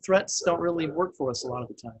just doesn't, threats don't really work for us a lot of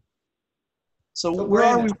the time. So where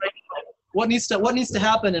are we right now? What needs to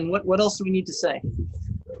happen, and what else do we need to say?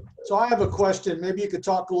 So I have a question. Maybe you could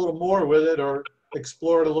talk a little more with it or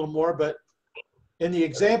explore it a little more, but in the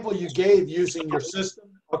example you gave using your system,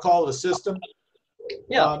 I'll call it a system.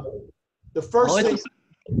 Yeah. The first thing,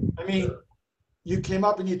 I mean, you came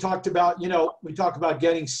up and you talked about, you know, we talk about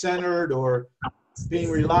getting centered or being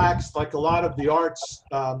relaxed, like a lot of the arts,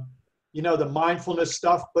 you know, the mindfulness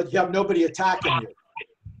stuff, but you have nobody attacking you.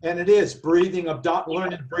 And it is breathing,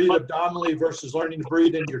 learning to breathe abdominally versus learning to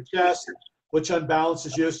breathe in your chest, which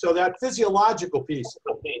unbalances you. So that physiological piece.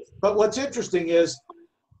 But what's interesting is,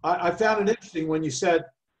 I found it interesting when you said,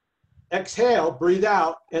 exhale, breathe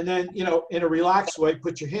out, and then, you know, in a relaxed way,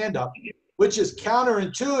 put your hand up, which is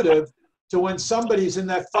counterintuitive to when somebody's in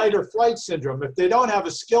that fight or flight syndrome. If they don't have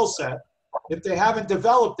a skill set, if they haven't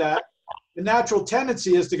developed that, the natural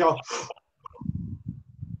tendency is to go.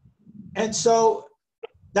 And so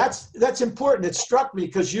that's important. It struck me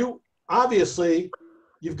because you've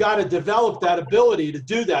got to develop that ability to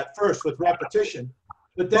do that first with repetition,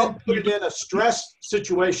 but then put it in a stress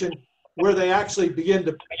situation where they actually begin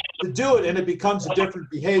to do it, and it becomes a different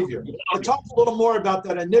behavior. I'll talk a little more about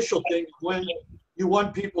that initial thing when you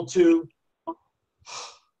want people to,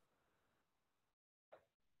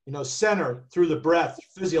 you know, center through the breath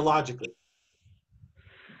physiologically.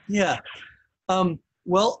 Yeah.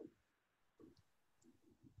 Well,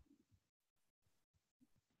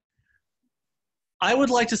 I would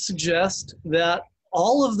like to suggest that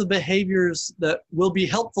all of the behaviors that will be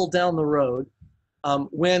helpful down the road,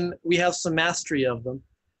 when we have some mastery of them,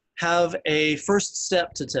 have a first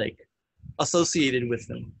step to take associated with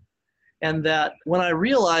them. And that when I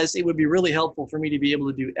realize it would be really helpful for me to be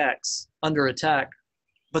able to do X under attack,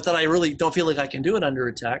 but that I really don't feel like I can do it under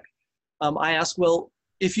attack, I ask, well,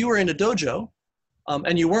 if you were in a dojo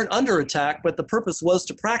and you weren't under attack, but the purpose was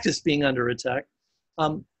to practice being under attack,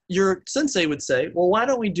 your sensei would say, well, why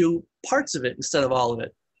don't we do parts of it instead of all of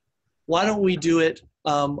it? Why don't we do it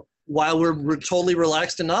while we're totally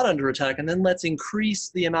relaxed and not under attack, and then let's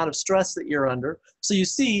increase the amount of stress that you're under, so you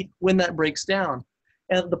see when that breaks down.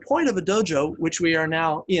 And the point of a dojo, which we are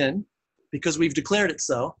now in, because we've declared it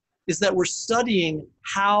so, is that we're studying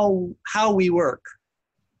how we work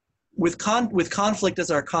with conflict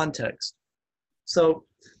as our context. So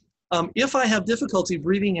if I have difficulty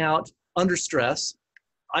breathing out under stress,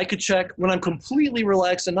 I could check when I'm completely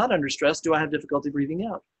relaxed and not under stress, do I have difficulty breathing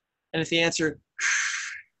out? And if the answer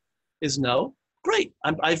is no, great,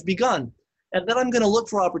 I've begun. And then I'm going to look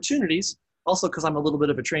for opportunities, also because I'm a little bit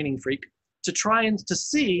of a training freak, to try and to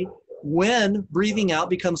see when breathing out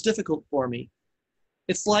becomes difficult for me.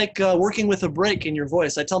 It's like working with a break in your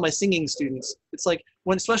voice. I tell my singing students, it's like,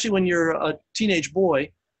 especially when you're a teenage boy,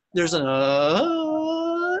 there's an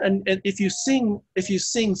and if you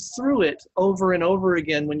sing through it over and over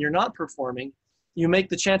again when you're not performing, you make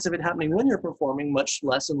the chance of it happening when you're performing much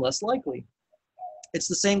less and less likely. It's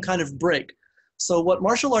the same kind of break. So what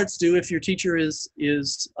martial arts do, if your teacher is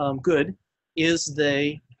good, is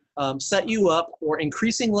they set you up for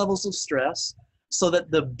increasing levels of stress so that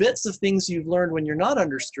the bits of things you've learned when you're not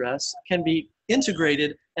under stress can be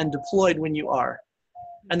integrated and deployed when you are.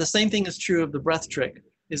 And the same thing is true of the breath trick,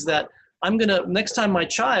 is that next time my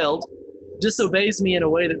child disobeys me in a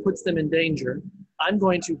way that puts them in danger, I'm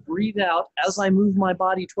going to breathe out as I move my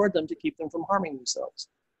body toward them to keep them from harming themselves.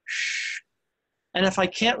 And if I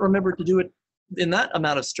can't remember to do it in that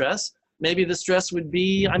amount of stress, Maybe the stress would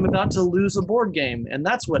be I'm about to lose a board game, and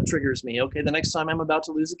that's what triggers me. Okay, the next time I'm about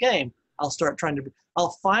to lose a game,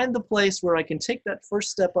 I'll find the place where I can take that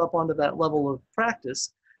first step up onto that level of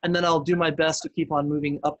practice, and then I'll do my best to keep on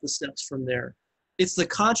moving up the steps from there. It's the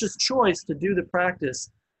conscious choice to do the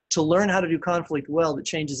practice, to learn how to do conflict well, that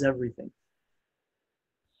changes everything.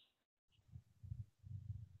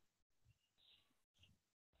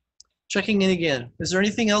 Checking in again. Is there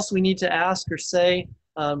anything else we need to ask or say?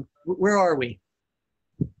 Where are we?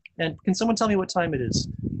 And can someone tell me what time it is?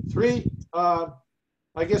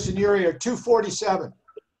 I guess in your area, 2:47.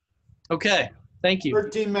 Okay, thank you.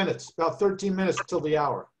 13 minutes, about 13 minutes till the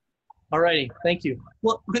hour. All righty, thank you.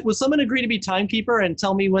 Well, will someone agree to be timekeeper and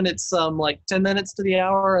tell me when it's like 10 minutes to the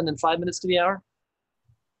hour and then 5 minutes to the hour?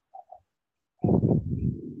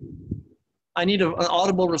 I need an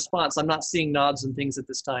audible response. I'm not seeing nods and things at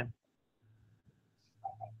this time.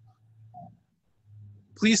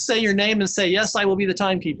 Please say your name and say, yes, I will be the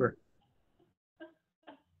timekeeper.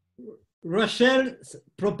 Rochelle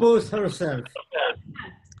proposed herself.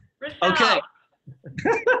 Rochelle. Okay.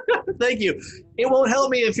 Thank you. It won't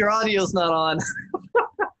help me if your audio's not on.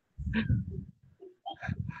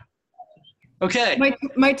 Okay.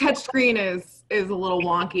 My touch screen is a little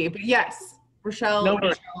wonky, but yes, Rochelle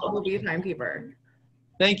will be a timekeeper.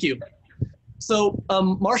 Thank you. So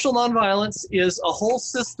martial nonviolence is a whole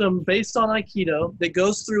system based on Aikido that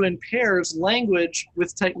goes through and pairs language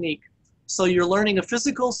with technique. So you're learning a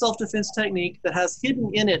physical self-defense technique that has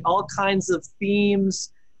hidden in it all kinds of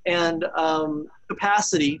themes and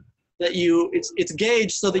capacity that it's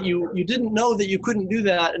gauged so that you didn't know that you couldn't do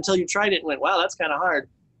that until you tried it and went, wow, that's kind of hard.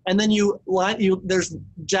 And then there's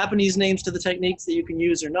Japanese names to the techniques that you can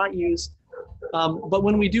use or not use. But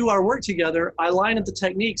when we do our work together, I line up the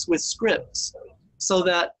techniques with scripts, so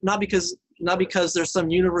that not because there's some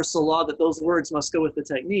universal law that those words must go with the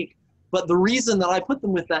technique, but the reason that I put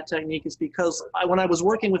them with that technique is because when I was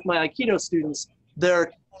working with my Aikido students,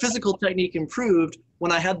 their physical technique improved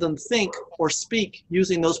when I had them think or speak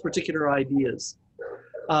using those particular ideas.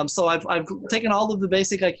 So I've taken all of the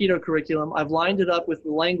basic Aikido curriculum, I've lined it up with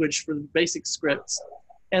the language for the basic scripts,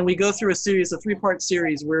 and we go through a 3-part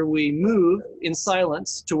series where we move in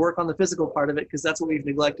silence to work on the physical part of it, because that's what we've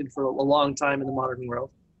neglected for a long time in the modern world.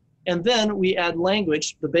 And then we add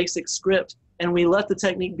language, the basic script, and we let the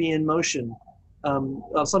technique be in motion.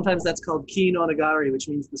 Sometimes that's called ki no nagari, which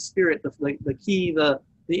means the spirit, the ki, the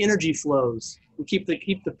energy flows. We keep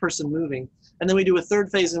the person moving. And then we do a third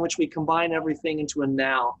phase in which we combine everything into a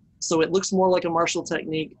now. So it looks more like a martial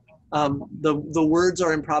technique. The words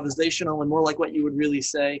are improvisational and more like what you would really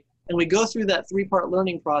say. And we go through that 3-part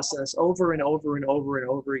learning process over and over and over and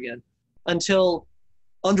over again until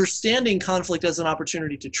understanding conflict as an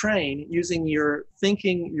opportunity to train, using your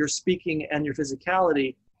thinking, your speaking, and your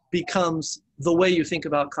physicality becomes the way you think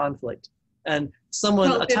about conflict. And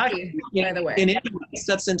someone attacking you in any way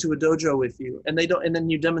steps into a dojo with you, and then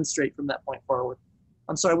you demonstrate from that point forward.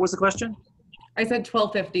 I'm sorry, what was the question? I said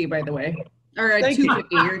 12:50, by the way, or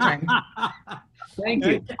 2:50 your time. Thank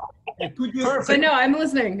you. But no, I'm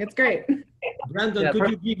listening. It's great. Brandon,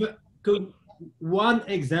 could you give one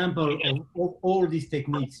example of all these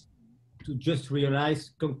techniques to just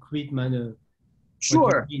realize concrete manner?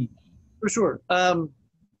 Sure, for sure.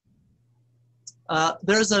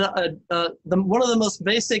 There's one of the most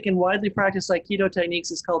basic and widely practiced Aikido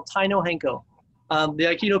techniques is called Tai no Henko. The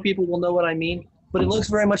Aikido people will know what I mean, but it looks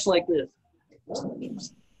very much like this.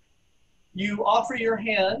 You offer your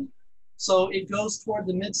hand, so it goes toward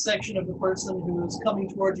the midsection of the person who's coming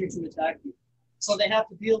towards you to attack you. So they have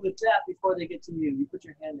to deal with that before they get to you. You put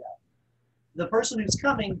your hand out. The person who's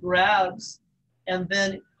coming grabs, and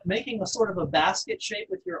then making a sort of a basket shape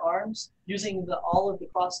with your arms, using the olive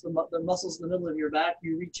across the muscles in the middle of your back,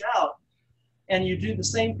 you reach out, and you do the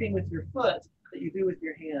same thing with your foot that you do with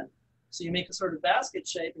your hand. So you make a sort of basket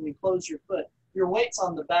shape, and you close your foot. Your weight's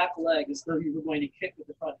on the back leg as though you were going to kick with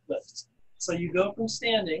the front foot. So you go from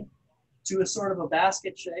standing to a sort of a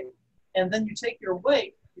basket shape, and then you take your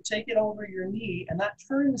weight, you take it over your knee, and that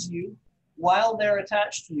turns you while they're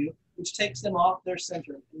attached to you, which takes them off their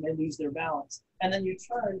center, and they lose their balance. And then you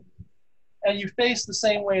turn, and you face the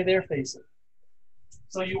same way they're facing.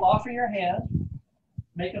 So you offer your hand,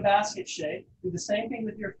 make a basket shape, do the same thing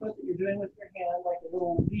with your foot that you're doing with your hand, like a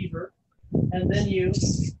little lever, and then you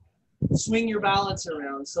swing your balance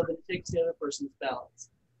around so that it takes the other person's balance.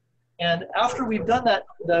 And after we've done that,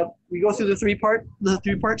 we go through the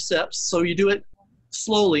three-part steps. So you do it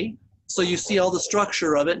slowly, so you see all the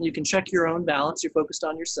structure of it, and you can check your own balance. You're focused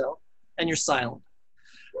on yourself, and you're silent.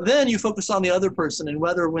 Then you focus on the other person, and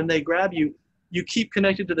whether when they grab you, you keep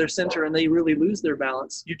connected to their center and they really lose their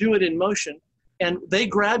balance. You do it in motion, and they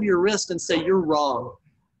grab your wrist and say, you're wrong.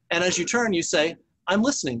 And as you turn, you say, I'm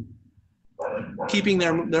listening, keeping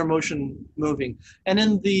their motion moving. And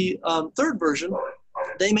in the third version,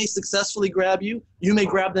 they may successfully grab you. You may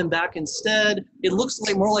grab them back instead. It looks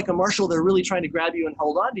like more like a martial. They're really trying to grab you and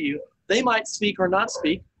hold on to you. They might speak or not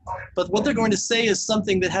speak, but what they're going to say is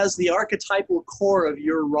something that has the archetypal core of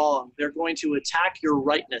you're wrong. They're going to attack your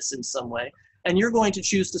rightness in some way. And you're going to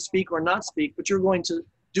choose to speak or not speak, but you're going to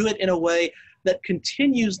do it in a way that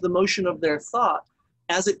continues the motion of their thought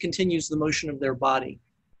as it continues the motion of their body.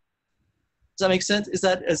 Does that make sense?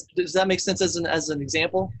 Does that make sense as an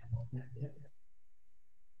example?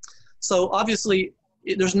 So obviously,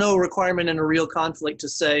 there's no requirement in a real conflict to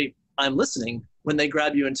say, I'm listening when they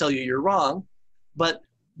grab you and tell you you're wrong. But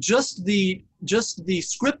just the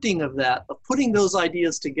scripting of that, of putting those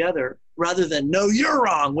ideas together, rather than, no, you're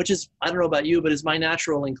wrong, which is, I don't know about you, but is my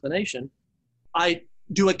natural inclination. I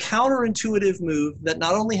do a counterintuitive move that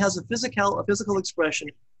not only has a physical expression,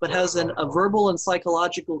 but has a verbal and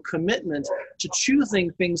psychological commitment to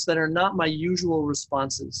choosing things that are not my usual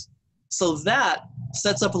responses. So that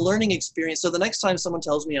sets up a learning experience. So the next time someone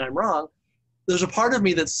tells me I'm wrong, there's a part of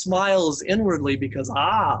me that smiles inwardly because,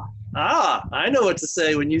 I know what to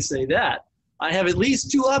say when you say that. I have at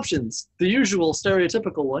least two options, the usual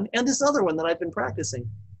stereotypical one and this other one that I've been practicing.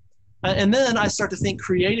 And then I start to think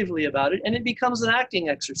creatively about it, and it becomes an acting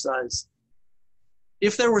exercise.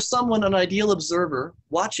 If there were someone, an ideal observer,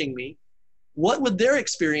 watching me, what would their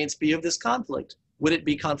experience be of this conflict? Would it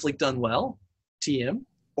be conflict done well, TM?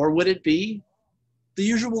 Or would it be the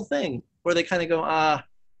usual thing where they kind of go,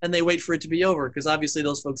 and they wait for it to be over because obviously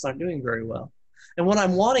those folks aren't doing very well. And what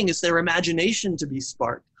I'm wanting is their imagination to be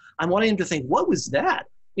sparked. I'm wanting them to think, what was that?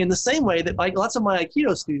 In the same way that lots of my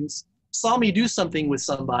Aikido students saw me do something with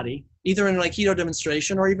somebody, either in an Aikido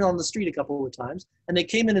demonstration or even on the street a couple of times, and they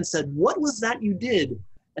came in and said, what was that you did?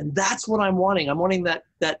 And that's what I'm wanting. I'm wanting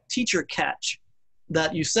that teacher catch,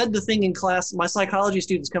 that you said the thing in class. My psychology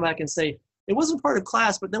students come back and say, it wasn't part of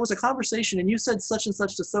class, but there was a conversation and you said such and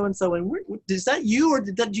such to so-and-so, and is that you, or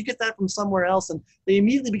did you get that from somewhere else? And they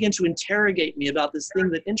immediately begin to interrogate me about this thing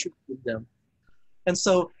that interested them. And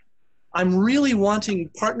so I'm really wanting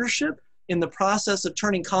partnership in the process of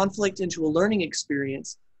turning conflict into a learning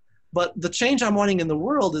experience. But the change I'm wanting in the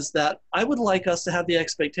world is that I would like us to have the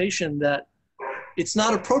expectation that it's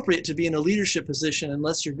not appropriate to be in a leadership position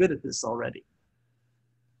unless you're good at this already.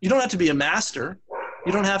 You don't have to be a master.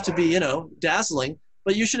 You don't have to be, dazzling,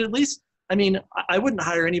 but you should at least, I wouldn't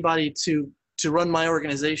hire anybody to run my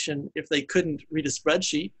organization if they couldn't read a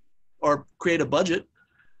spreadsheet or create a budget.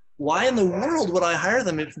 Why in the world would I hire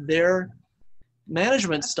them if their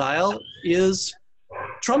management style is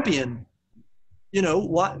Trumpian?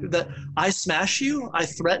 That I smash you, I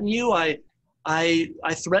threaten you, I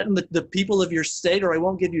threaten the people of your state, or I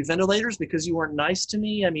won't give you ventilators because you weren't nice to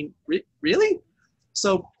me. Really?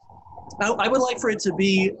 So I would like for it to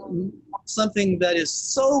be something that is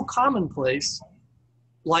so commonplace,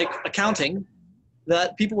 like accounting,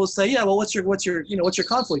 that people will say, yeah, well, what's your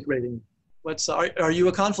conflict rating? Are you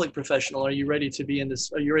a conflict professional? Are you ready to be in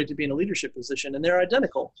this? Are you ready to be in a leadership position? And they're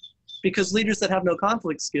identical, because leaders that have no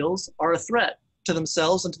conflict skills are a threat to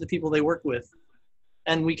themselves and to the people they work with.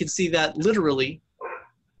 And we can see that literally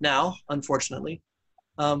now, unfortunately,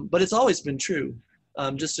 but it's always been true.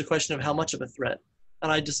 Just a question of how much of a threat.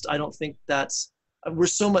 And I don't think we're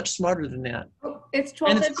so much smarter than that. It's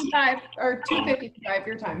 12:55 or 2:55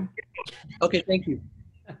 your time. Okay, thank you.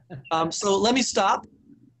 So let me stop.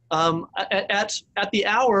 At the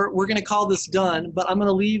hour, we're going to call this done, but I'm going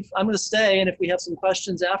to leave. I'm going to stay, and if we have some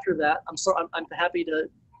questions after that, I'm happy to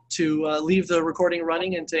leave the recording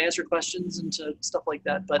running and to answer questions and to stuff like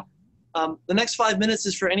that. But the next 5 minutes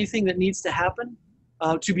is for anything that needs to happen.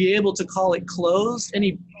 To be able to call it closed,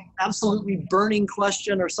 any absolutely burning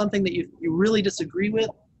question or something that you really disagree with,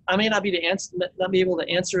 I may not be able to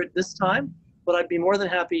answer it this time, but I'd be more than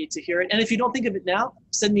happy to hear it. And if you don't think of it now,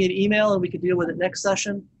 send me an email and we can deal with it next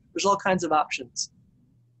session. There's all kinds of options.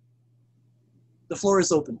 The floor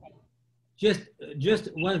is open. Just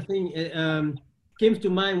one thing came to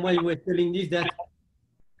mind while you were telling this, that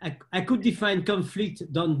I could define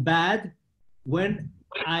conflict done bad when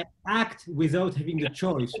I act without having the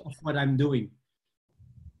choice of what I'm doing.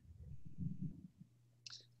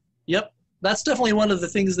 Yep, that's definitely one of the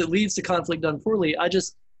things that leads to conflict done poorly.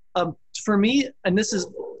 For me, and this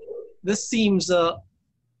seems,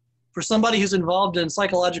 for somebody who's involved in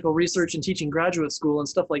psychological research and teaching graduate school and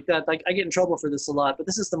stuff like that, I get in trouble for this a lot, but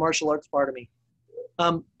this is the martial arts part of me.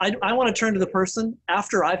 I want to turn to the person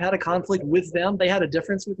after I've had a conflict with them. They had a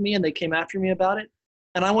difference with me and they came after me about it.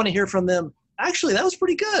 And I want to hear from them, actually, that was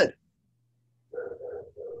pretty good.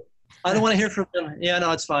 I don't want to hear from them, yeah,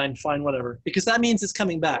 no, it's fine, whatever. Because that means it's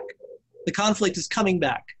coming back. The conflict is coming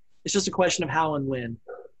back. It's just a question of how and when.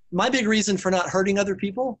 My big reason for not hurting other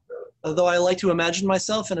people, although I like to imagine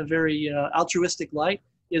myself in a very altruistic light,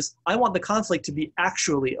 is I want the conflict to be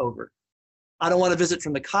actually over. I don't want to visit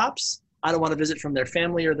from the cops. I don't want to visit from their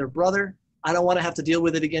family or their brother. I don't want to have to deal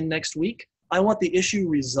with it again next week. I want the issue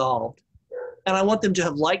resolved. And I want them to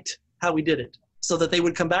have liked how we did it so that they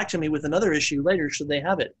would come back to me with another issue later should they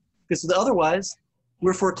have it. Because otherwise,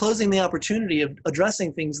 we're foreclosing the opportunity of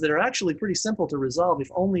addressing things that are actually pretty simple to resolve if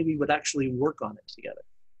only we would actually work on it together.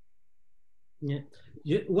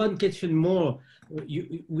 Yeah. One question more.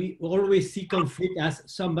 We always see conflict as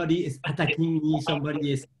somebody is attacking me,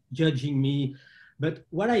 somebody is judging me. But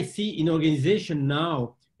what I see in organization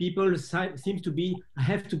now, people seem to be, I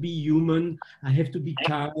have to be human, I have to be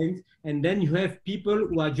kind. And then you have people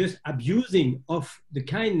who are just abusing of the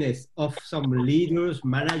kindness of some leaders,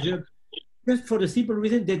 managers, just for the simple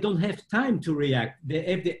reason they don't have time to react. They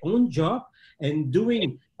have their own job and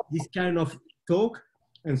doing this kind of talk.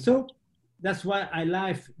 And so that's why I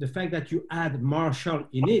like the fact that you add Marshall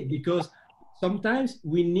in it, because sometimes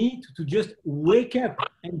we need to just wake up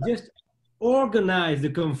and just organize the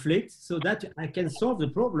conflict so that I can solve the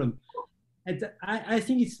problem. And I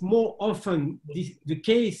think it's more often the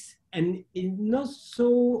case, and it's not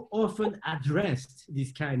so often addressed,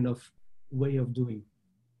 this kind of way of doing.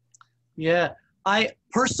 Yeah, I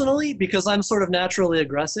personally, because I'm sort of naturally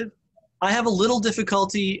aggressive, I have a little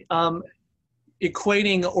difficulty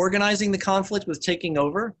equating organizing the conflict with taking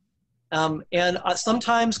over. And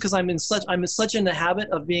sometimes, because I'm in such in the habit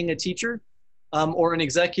of being a teacher or an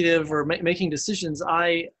executive or making decisions,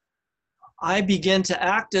 I begin to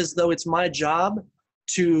act as though it's my job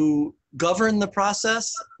to govern the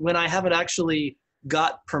process when I haven't actually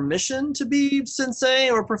got permission to be sensei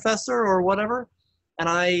or professor or whatever.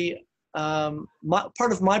 And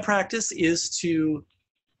part of my practice is to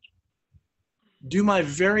do my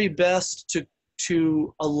very best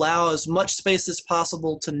to allow as much space as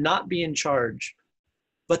possible to not be in charge,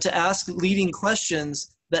 but to ask leading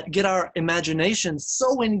questions that get our imagination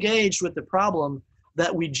so engaged with the problem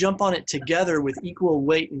that we jump on it together with equal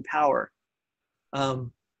weight and power.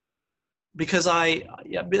 Because I'm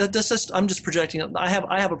just projecting. I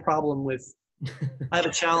have a problem with, I have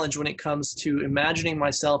a challenge when it comes to imagining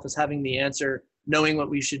myself as having the answer, knowing what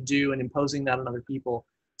we should do, and imposing that on other people.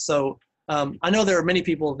 So I know there are many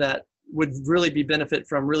people that would really benefit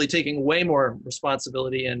from really taking way more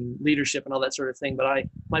responsibility and leadership and all that sort of thing. But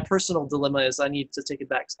my personal dilemma is I need to take it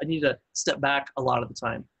back. I need to step back a lot of the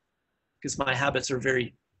time because my habits are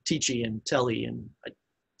very teachy and telly, and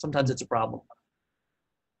sometimes it's a problem.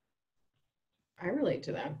 I relate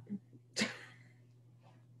to that.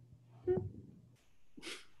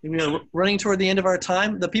 Running toward the end of our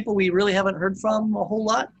time, the people we really haven't heard from a whole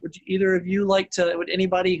lot, would either of you like to, would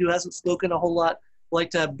anybody who hasn't spoken a whole lot like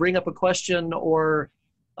to bring up a question or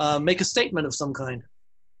make a statement of some kind?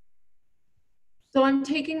 So I'm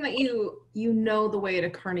taking that you know the way to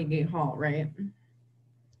Carnegie Hall, right?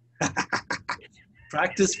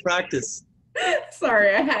 Practice.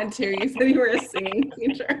 Sorry, I had to. You said you were a singing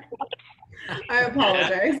teacher. I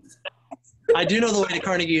apologize. I do know the way to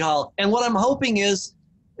Carnegie Hall. And what I'm hoping is,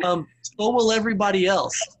 so will everybody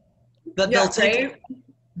else. That they'll take it.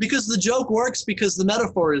 Because the joke works because the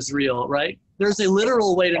metaphor is real, right? There's a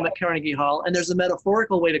literal way to Carnegie Hall, and there's a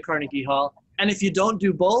metaphorical way to Carnegie Hall. And if you don't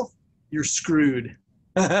do both, you're screwed.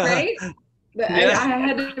 Right? Yeah. I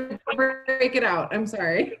had to break it out. I'm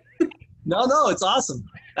sorry. No, it's awesome.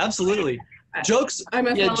 Absolutely. Jokes. I'm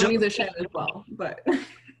a fellow musician as well, but.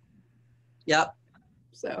 Yeah.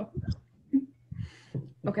 So.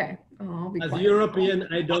 Okay. I'll be As quiet. a European,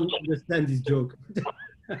 I don't understand this joke.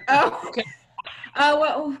 Oh. Okay.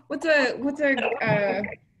 Well, what's a Okay.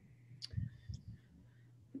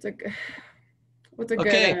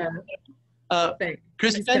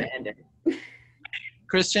 good thing?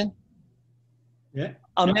 Christian? Yeah.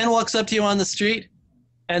 A man walks up to you on the street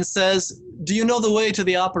and says, "Do you know the way to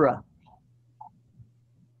the opera?"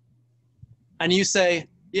 And you say,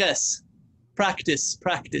 "Yes, practice."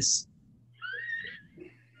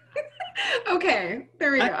 Okay,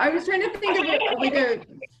 there we go. I was trying to think of it like a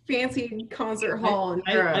fancy concert hall in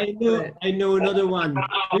Europe. I know another one.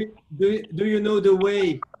 Do you know the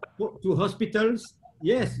way to hospitals?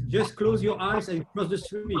 Yes, just close your eyes and cross the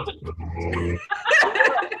street.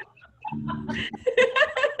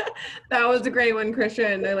 That was a great one,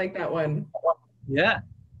 Christian. I like that one. Yeah.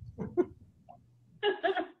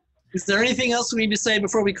 Is there anything else we need to say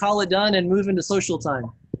before we call it done and move into social time?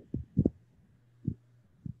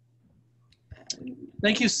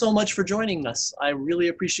 Thank you so much for joining us. I really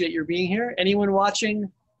appreciate your being here. Anyone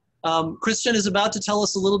watching? Christian is about to tell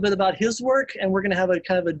us a little bit about his work, and we're going to have a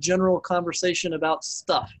kind of a general conversation about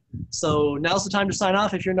stuff. So now's the time to sign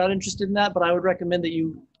off if you're not interested in that, but I would recommend that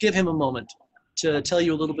you give him a moment to tell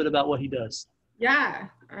you a little bit about what he does. Yeah,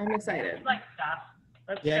 I'm excited. Like stuff.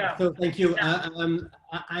 Let's Yeah, go. so thank you.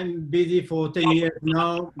 I'm busy for 10 years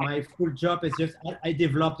now. My full job is just, I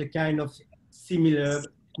developed a kind of similar,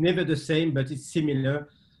 never the same, but it's similar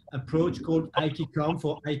approach called Aikido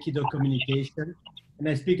for Aikido communication. And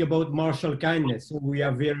I speak about martial kindness. So we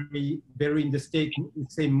are very, very in the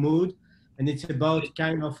same mood. And it's about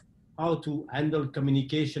kind of how to handle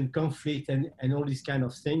communication, conflict, and all this kind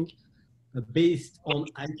of thing based on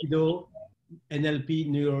Aikido, NLP,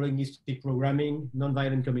 neuro-linguistic programming,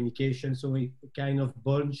 nonviolent communication, so a kind of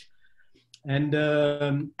bunch. And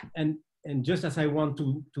just as I want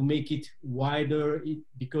to make it wider,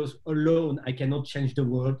 because alone, I cannot change the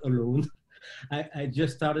world alone. I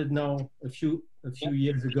just started now a few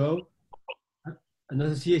years ago, an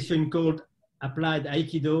association called Applied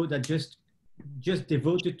Aikido that just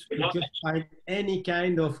devoted to just find any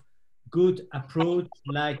kind of good approach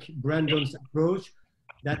like Brandon's approach,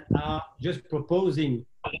 that are just proposing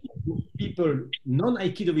people,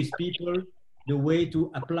 non-Aikidoist people, the way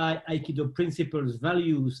to apply Aikido principles,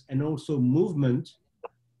 values, and also movement.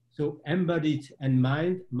 So embodied and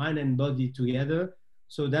mind and body together,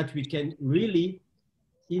 so that we can really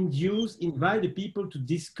invite the people to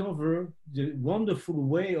discover the wonderful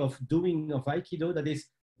way of doing of Aikido that is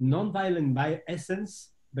non-violent by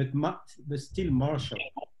essence, but still martial.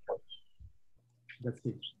 That's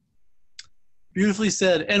it. Beautifully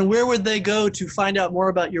said. And where would they go to find out more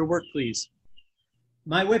about your work, please?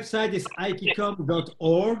 My website is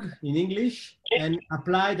aikicom.org in English and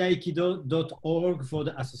appliedaikido.org for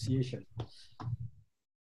the association.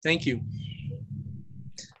 Thank you.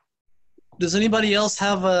 Does anybody else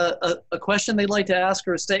have a question they'd like to ask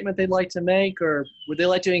or a statement they'd like to make, or would they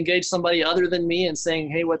like to engage somebody other than me and saying,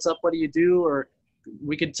 hey, what's up, what do you do? Or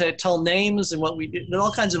we could tell names and what we do. There are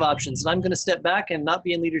all kinds of options. And I'm going to step back and not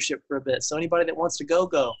be in leadership for a bit. So anybody that wants to go,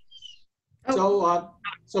 go.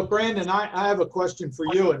 So Brandon, I have a question for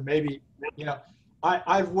you, and maybe, you know,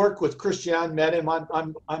 I've worked with Christian, met him. I'm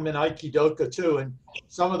an Aikidoka too, and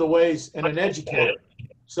some of the ways, and an educator.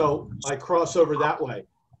 So I cross over that way.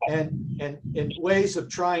 And in ways of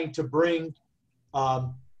trying to bring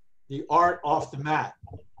the art off the mat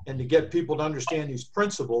and to get people to understand these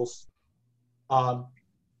principles, I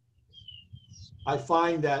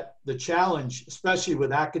find that the challenge, especially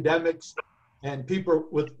with academics and people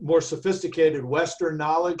with more sophisticated Western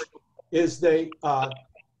knowledge, is they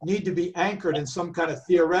need to be anchored in some kind of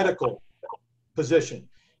theoretical position.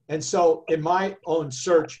 And so in my own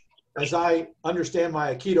search, as I understand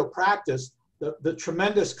my Aikido practice, the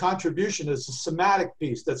tremendous contribution is the somatic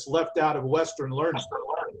piece that's left out of Western learning.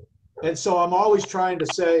 And so I'm always trying to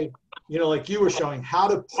say, you know, like you were showing, how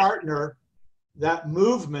to partner that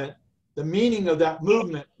movement, the meaning of that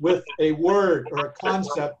movement, with a word or a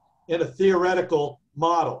concept in a theoretical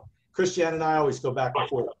model. Christian and I always go back and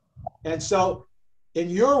forth. And so in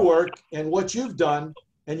your work and what you've done,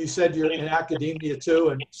 and you said you're in academia too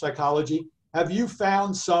and psychology, have you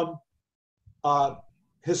found some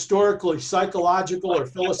historically psychological or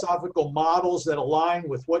philosophical models that align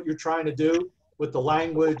with what you're trying to do with the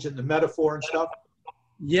language and the metaphor and stuff?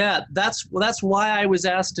 Yeah, that's why I was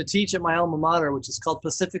asked to teach at my alma mater, which is called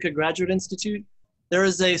Pacifica Graduate Institute. There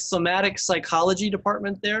is a somatic psychology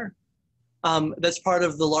department there that's part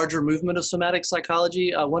of the larger movement of somatic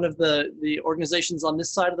psychology. One of the organizations on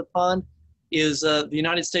this side of the pond is the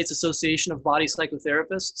United States Association of Body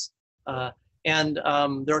Psychotherapists. And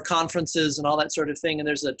there are conferences and all that sort of thing. And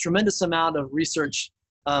there's a tremendous amount of research,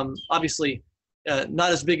 obviously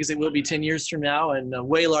not as big as it will be 10 years from now, and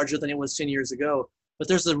way larger than it was 10 years ago. But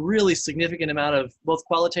there's a really significant amount of both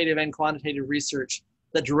qualitative and quantitative research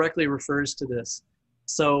that directly refers to this.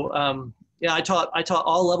 So yeah, I taught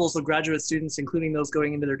all levels of graduate students, including those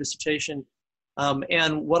going into their dissertation.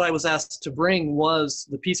 And what I was asked to bring was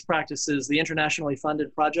the peace practices, the internationally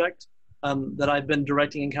funded project that I've been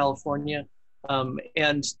directing in California,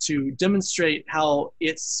 and to demonstrate how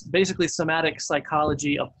it's basically somatic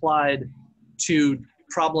psychology applied to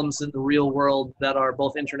problems in the real world that are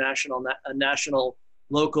both international, national,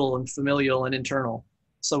 local, and familial and internal.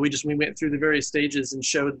 So we went through the various stages and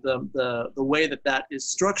showed the way that is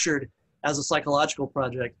structured as a psychological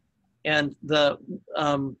project. And the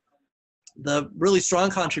the really strong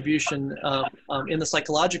contribution in the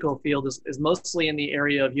psychological field is mostly in the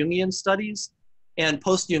area of Jungian studies and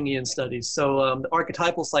post-Jungian studies. So the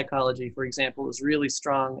archetypal psychology, for example, is really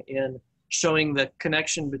strong in showing the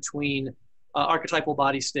connection between archetypal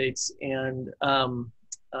body states and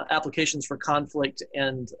applications for conflict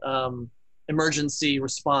and emergency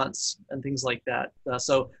response and things like that.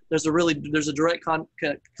 So there's a direct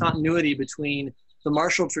continuity between the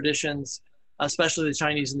martial traditions, especially the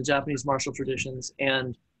Chinese and the Japanese martial traditions,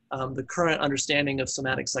 and the current understanding of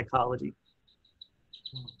somatic psychology.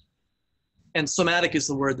 And somatic is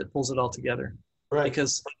the word that pulls it all together. Right.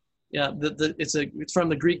 Because yeah, it's from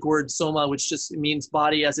the Greek word soma, which just means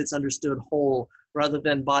body as it's understood whole, rather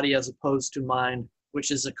than body as opposed to mind,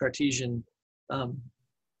 which is a Cartesian thought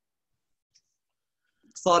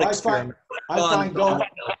experiment. I find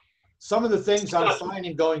some of the things I'm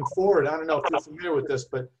finding going forward, I don't know if you're familiar with this,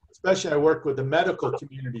 but especially I work with the medical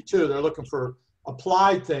community too. They're looking for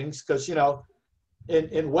applied things because, you know,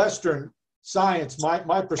 in Western science,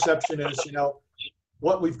 my perception is, you know,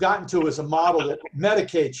 what we've gotten to is a model that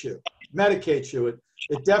medicates you.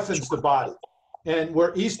 It deafens the body. And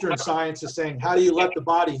where Eastern science is saying, how do you let the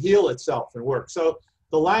body heal itself and work? So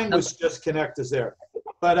the language disconnect is there.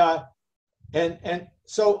 But, and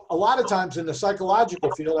so a lot of times in the psychological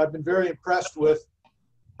field, I've been very impressed with,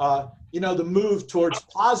 you know, the move towards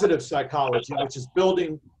positive psychology, which is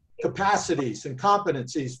building capacities and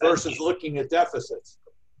competencies versus looking at deficits.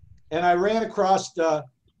 And I ran across a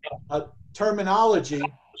terminology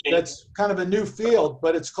that's kind of a new field,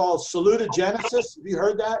 but it's called salutogenesis. Have you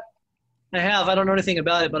heard that? I have. I don't know anything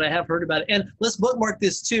about it, but I have heard about it. And let's bookmark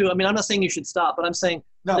this too. I mean, I'm not saying you should stop, but I'm saying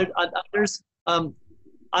no.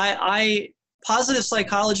 Positive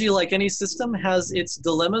psychology, like any system, has its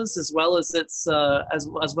dilemmas as well as its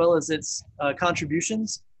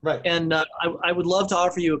contributions. Right. And I would love to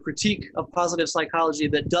offer you a critique of positive psychology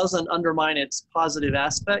that doesn't undermine its positive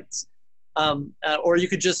aspects, or you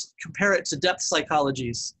could just compare it to depth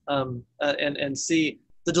psychologies and see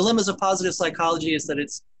the dilemmas of positive psychology. Is that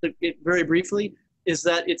very briefly, is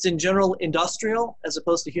that it's in general industrial as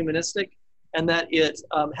opposed to humanistic, and that it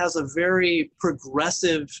has a very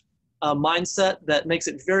progressive mindset that makes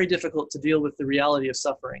it very difficult to deal with the reality of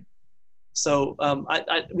suffering. So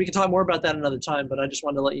we can talk more about that another time, but I just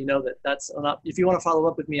wanted to let you know that that's enough. If you want to follow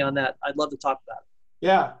up with me on that, I'd love to talk about it.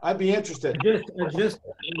 Yeah, I'd be interested.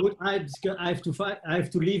 I have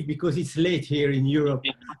to leave because it's late here in Europe.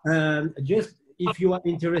 Just if you are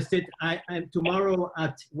interested, I'm tomorrow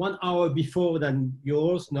at 1 hour before than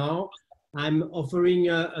yours now. I'm offering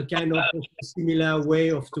a kind of similar way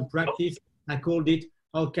to practice. I called it,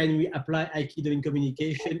 how can we apply Aikido in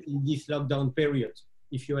communication in this lockdown period?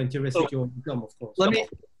 If you're interested, you're welcome, of course.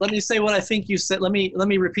 Let me say what I think you said. Let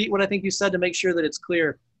me repeat what I think you said to make sure that it's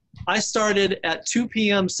clear. I started at 2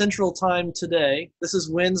 p.m. Central Time today. This is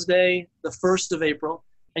Wednesday, the 1st of April.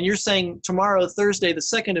 And you're saying tomorrow, Thursday, the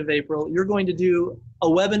 2nd of April, you're going to do a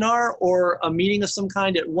webinar or a meeting of some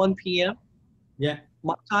kind at 1 p.m.? Yeah.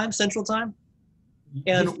 My time, Central Time?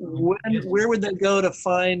 And where would they go to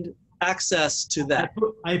find access to that?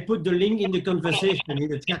 I put the link in the conversation in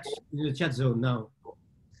the chat zone now.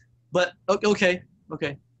 But okay.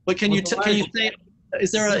 But can you say,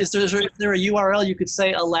 is there a URL you could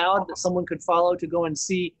say aloud that someone could follow to go and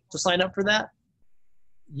see, to sign up for that?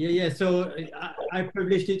 Yeah. So I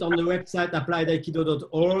published it on the website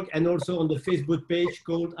appliedaikido.org and also on the Facebook page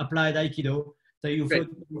called Applied Aikido. So you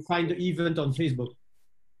find the event on Facebook.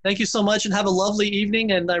 Thank you so much and have a lovely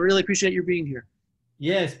evening, and I really appreciate your being here.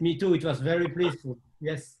 Yes, me too. It was very pleasant.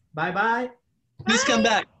 Yes. Bye-bye. Please come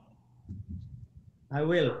back. I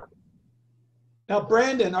will. Now,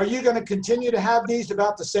 Brandon, are you going to continue to have these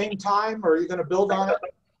about the same time, or are you going to build on it?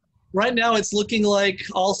 Right now, it's looking like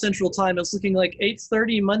all Central Time. It's looking like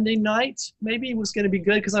 8:30 Monday night. Maybe it was going to be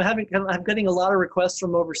good because I'm getting a lot of requests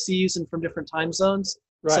from overseas and from different time zones.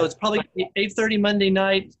 Right. So it's probably 8:30 Monday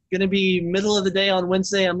night. Going to be middle of the day on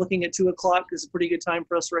Wednesday. I'm looking at 2 o'clock. It's a pretty good time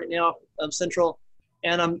for us right now, Central.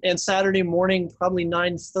 And Saturday morning, probably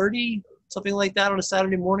 9:30, something like that on a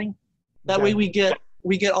Saturday morning. That way we get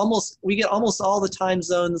almost all the time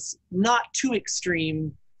zones, not too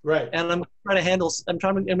extreme. Right. And I'm going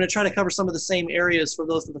to try to cover some of the same areas for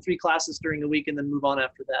the 3 classes during the week and then move on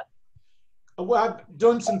after that. Well, I've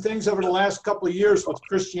done some things over the last couple of years with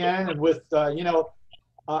Christiane and with,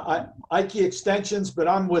 Aiki extensions, but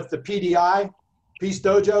I'm with the PDI, Peace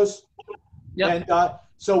Dojos. Yep. And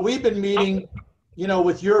so we've been meeting,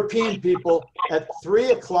 with European people at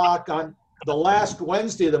 3 o'clock on the last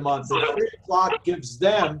Wednesday of the month. And 3 o'clock gives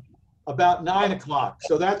them about 9 o'clock.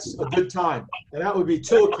 So that's a good time. And that would be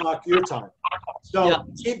 2 o'clock your time. So Yeah.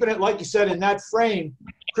 keeping it, like you said, in that frame,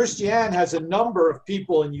 Christiane has a number of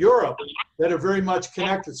people in Europe that are very much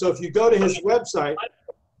connected. So if you go to his website,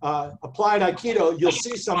 Applied Aikido, you'll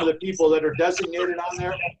see some of the people that are designated on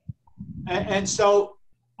there. And so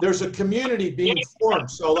there's a community being formed.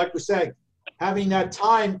 So like we're saying, having that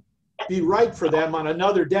time be right for them on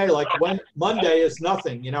another day, like when Monday is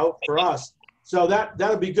nothing, you know, for us. So that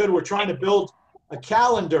would be good. We're trying to build a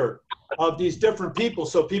calendar of these different people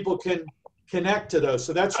so people can connect to those.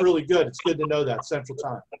 So that's really good. It's good to know that Central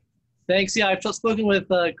Time. Thanks. Yeah, I've just spoken with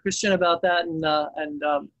Christian about that, and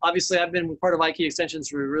obviously I've been part of Aikido Extensions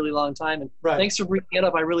for a really long time. And Right. thanks for bringing it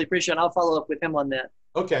up. I really appreciate it. I'll follow up with him on that.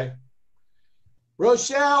 Okay.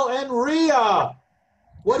 Rochelle and Rhea,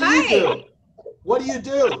 what do you Hi. do? What do you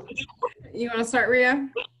do? You want to start, Rhea?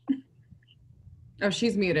 Oh,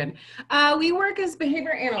 she's muted. We work as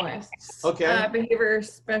behavior analysts, Okay. behavior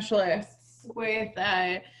specialists with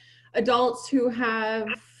adults who have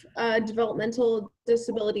developmental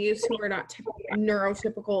disabilities who are not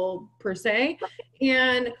neurotypical per se.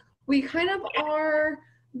 And we kind of are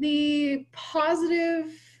the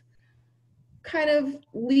positive kind of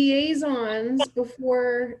liaisons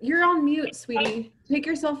before. You're on mute, sweetie. Take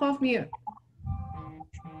yourself off mute.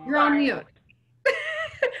 You're on mute.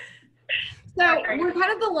 So we're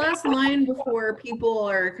kind of the last line before people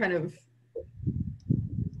are kind of,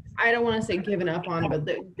 I don't want to say given up on, but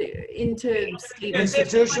into state of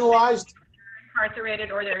Institutionalized?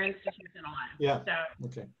 Incarcerated or they're institutionalized. Yeah. So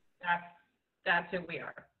Okay. that's who we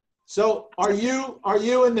are. So are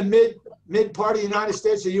you in the mid part of the United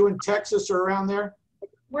States? Are you in Texas or around there?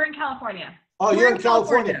 We're in California. Oh, We're you're in in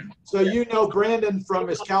California. California. So you know Brandon from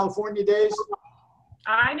his California days?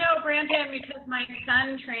 I know Brandon because my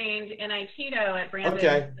son trained in Aikido at Brandon's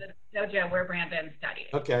Okay. dojo where Brandon studied.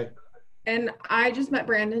 Okay. And I just met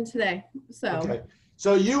Brandon today. So, Okay.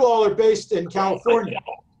 So you all are based in California.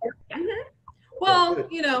 well, good.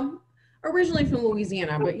 you know, originally from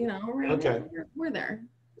Louisiana, but you know, Okay. we're there.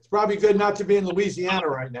 It's probably good not to be in Louisiana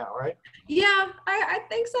right now, right? Yeah, I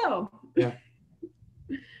think so. Yeah.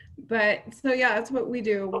 But so yeah, that's what we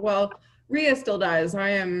do. Well, Rhea still does. I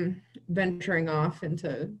am venturing off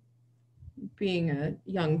into being a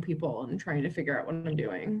young people and trying to figure out what I'm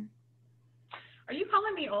doing. Are you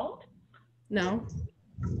calling me old? No.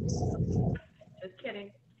 Just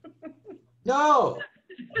kidding. No.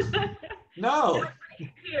 No.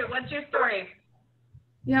 What's your story?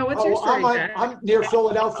 Yeah, what's your story, Jack? I'm near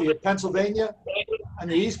Philadelphia, Pennsylvania, on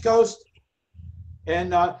the East Coast.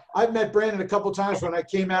 And I've met Brandon a couple times when I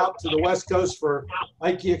came out to the West Coast for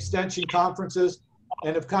Aikido Extension conferences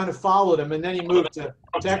and have kind of followed him. And then he moved to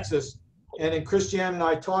Texas. And then Christiane and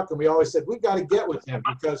I talked, and we always said, we've got to get with him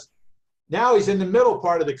because now he's in the middle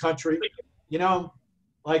part of the country, you know,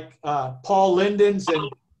 like Paul Linden's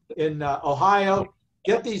in Ohio.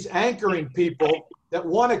 Get these anchoring people that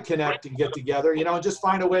want to connect and get together, you know, and just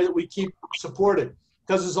find a way that we keep supported.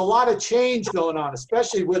 Because there's a lot of change going on,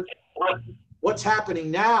 especially with what's happening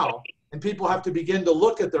now, and people have to begin to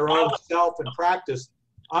look at their own self and practice.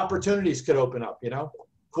 Opportunities could open up, you know,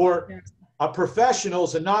 for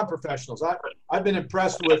professionals and non-professionals. I've been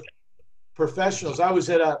impressed with professionals. I was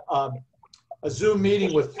at a Zoom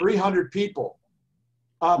meeting with 300 people.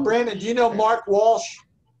 Brandon, do you know Mark Walsh?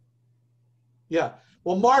 Yeah.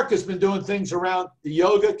 Well, Mark has been doing things around the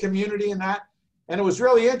yoga community and that. And it was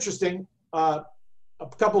really interesting a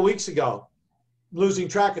couple of weeks ago. Losing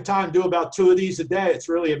track of time, do about 2 of these a day. It's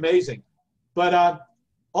really amazing. But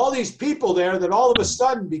all these people there that all of a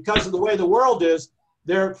sudden, because of the way the world is,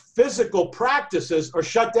 their physical practices are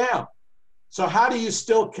shut down. So how do you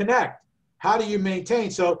still connect? How do you maintain?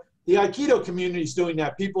 So the Aikido community is doing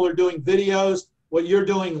that. People are doing videos, what you're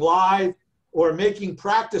doing live, or making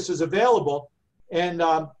practices available. And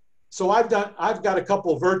so I've got a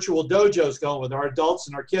couple of virtual dojos going with our adults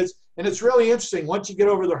and our kids. And it's really interesting. Once you get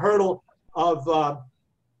over the hurdle of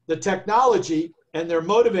the technology and they're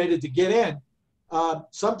motivated to get in,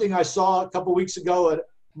 something I saw a couple weeks ago,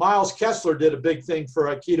 Miles Kessler did a big thing for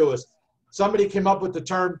Aikido. Is somebody came up with the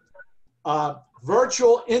term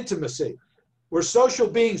virtual intimacy. We're social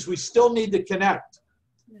beings. We still need to connect.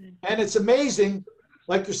 And it's amazing,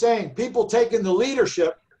 like you're saying, people taking the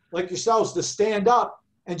leadership like yourselves to stand up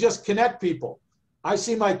and just connect people. I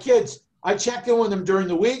see my kids, I check in with them during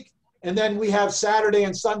the week, and then we have Saturday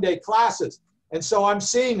and Sunday classes. And so I'm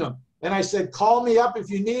seeing them. And I said, call me up if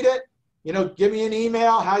you need it. You know, give me an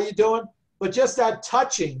email, how you doing? But just that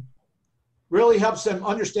touching really helps them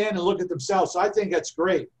understand and look at themselves. So I think that's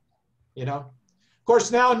great, you know. Of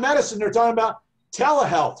course, now in medicine, they're talking about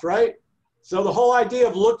telehealth, right? So the whole idea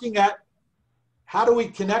of looking at how do we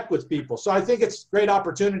connect with people. So I think it's great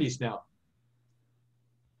opportunities now.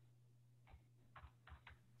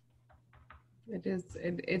 It is.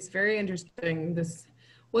 It's very interesting.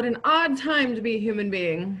 What an odd time to be a human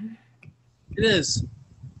being. It is.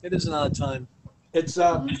 It is an odd time. It's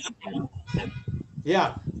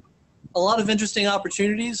yeah. A lot of interesting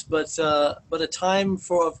opportunities, but a time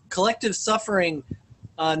for collective suffering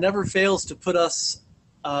never fails to put us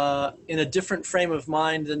in a different frame of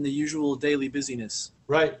mind than the usual daily busyness.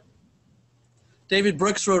 Right. David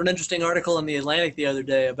Brooks wrote an interesting article in The Atlantic the other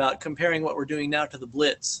day about comparing what we're doing now to the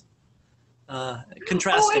Blitz.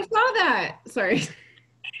 Contrasting. Oh, I saw that. Sorry.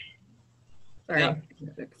 Yeah.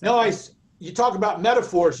 No, you talk about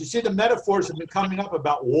metaphors. You see the metaphors have been coming up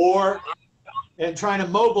about war and trying to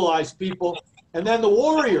mobilize people. And then the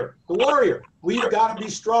warrior. We've got to be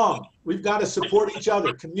strong. We've got to support each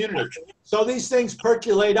other, community. So these things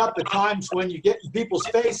percolate up at times when you get in people's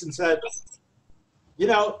face and said, you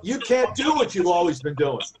know, you can't do what you've always been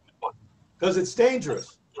doing because it's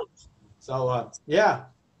dangerous. So, yeah.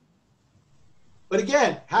 But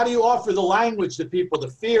again, how do you offer the language to people, the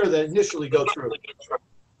fear that initially go through?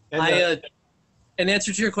 And, in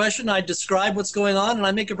answer to your question, I describe what's going on and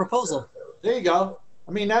I make a proposal. There you go.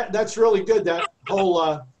 I mean, that's really good, that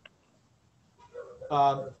whole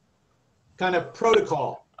kind of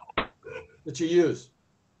protocol that you use.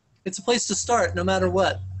 It's a place to start no matter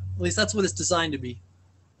what. At least that's what it's designed to be.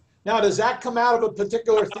 Now, does that come out of a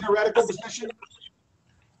particular theoretical position?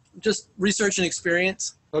 Just research and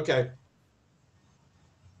experience. Okay.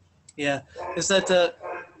 Yeah. Is that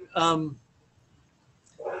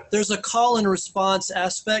there's a call and response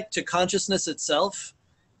aspect to consciousness itself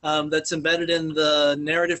that's embedded in the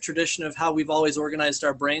narrative tradition of how we've always organized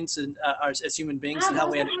our brains and as human beings and how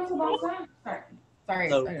we. Sorry,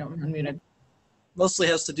 So, I don't unmuted. It mostly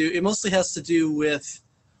has to do with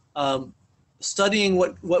studying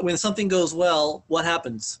what when something goes well, what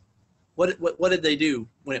happens, what did they do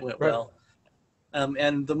when it went well, and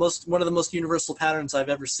one of the most universal patterns I've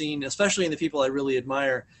ever seen, especially in the people I really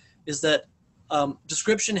admire, is that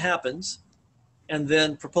description happens, and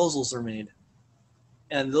then proposals are made,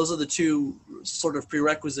 and those are the two sort of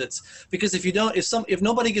prerequisites. Because if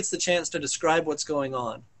nobody gets the chance to describe what's going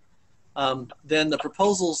on, then the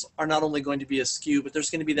proposals are not only going to be askew, but there's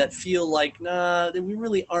going to be that feel like, nah, we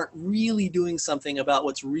really aren't really doing something about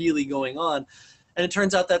what's really going on. And it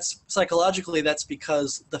turns out that's psychologically, that's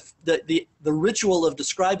because the ritual of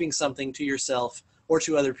describing something to yourself or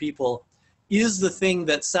to other people is the thing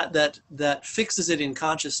that fixes it in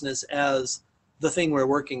consciousness as the thing we're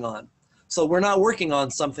working on. So we're not working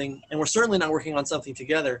on something, and we're certainly not working on something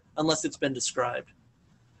together unless it's been described.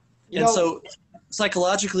 So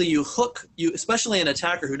psychologically, you especially an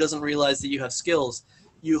attacker who doesn't realize that you have skills,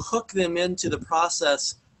 you hook them into the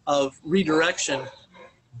process of redirection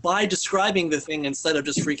by describing the thing instead of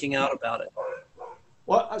just freaking out about it.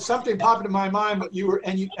 Well, something popped into my mind, but you're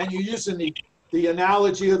using the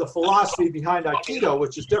analogy or the philosophy behind Aikido,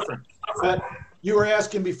 which is different. But you were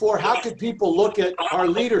asking before, how could people look at our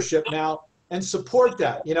leadership now and support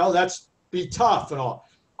that? You know, that's be tough and all.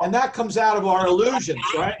 And that comes out of our illusions,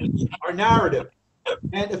 right? Our narrative.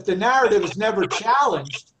 And if the narrative is never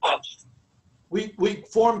challenged, we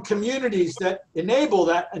form communities that enable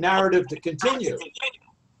that narrative to continue.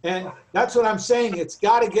 And that's what I'm saying. It's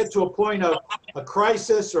got to get to a point of a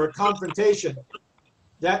crisis or a confrontation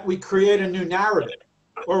that we create a new narrative,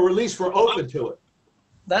 or at least we're open to it.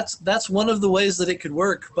 That's one of the ways that it could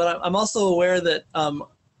work. But I'm also aware that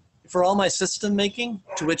for all my system making,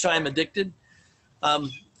 to which I am addicted,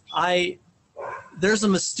 there's a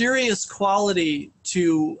mysterious quality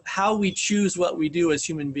to how we choose what we do as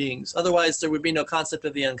human beings. Otherwise, there would be no concept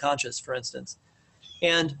of the unconscious, for instance.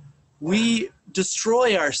 And we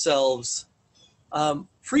destroy ourselves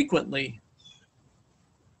frequently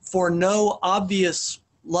for no obvious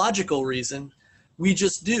logical reason. We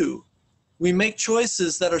just do. We make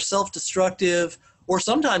choices that are self-destructive, or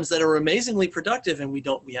sometimes that are amazingly productive, and we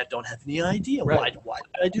don't have any idea. Right. Why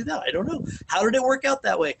did I do that? I don't know. How did it work out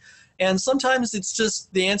that way? And sometimes it's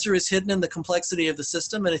just the answer is hidden in the complexity of the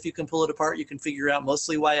system, and if you can pull it apart, you can figure out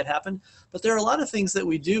mostly why it happened. But there are a lot of things that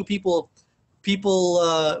we do. People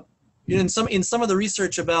in some of the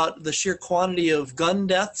research about the sheer quantity of gun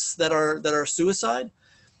deaths that are suicide,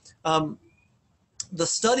 the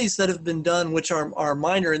studies that have been done, which are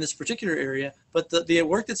minor in this particular area, but the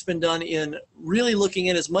work that's been done in really looking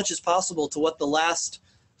in as much as possible to what the last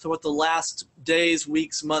days,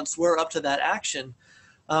 weeks, months were up to that action,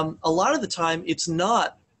 a lot of the time it's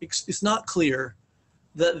not clear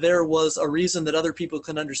that there was a reason that other people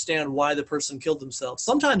can understand why the person killed themselves.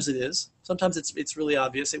 Sometimes it is. Sometimes it's really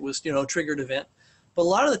obvious. It was, a triggered event. But a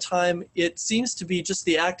lot of the time it seems to be just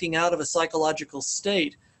the acting out of a psychological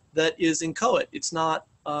state that is inchoate. It's not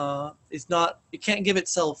it can't give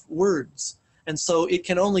itself words. And so it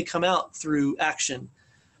can only come out through action.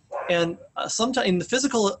 And sometimes in the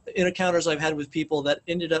physical encounters I've had with people that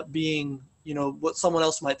ended up being, you know, what someone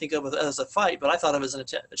else might think of as a fight, but I thought of as a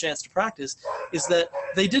chance to practice, is that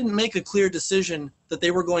they didn't make a clear decision that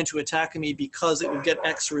they were going to attack me because it would get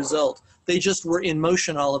X result. They just were in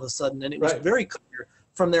motion all of a sudden. And it was very clear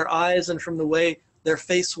from their eyes and from the way their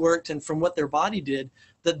face worked and from what their body did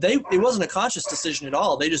that it wasn't a conscious decision at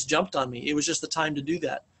all. They just jumped on me. It was just the time to do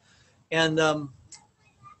that. And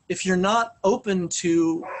if you're not open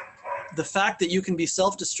to the fact that you can be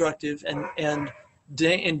self-destructive and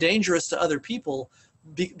dangerous to other people,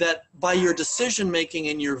 that by your decision making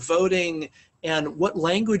and your voting and what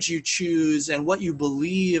language you choose and what you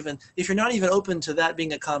believe, and if you're not even open to that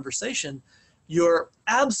being a conversation, you're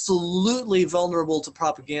absolutely vulnerable to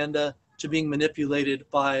propaganda, to being manipulated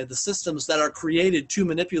by the systems that are created to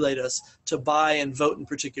manipulate us to buy and vote in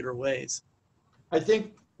particular ways. I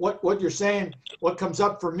think what you're saying, what comes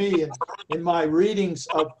up for me in my readings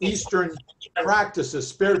of Eastern practices,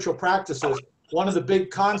 spiritual practices, one of the big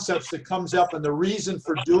concepts that comes up, and the reason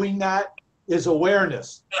for doing that is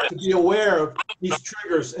awareness, to be aware of these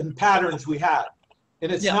triggers and patterns we have.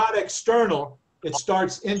 And it's not external, it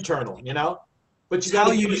starts internal, you know? But you got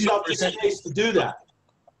to give yourself the space to do that.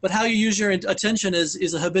 But how you use your attention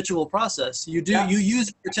is a habitual process. You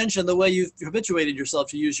use your attention the way you've habituated yourself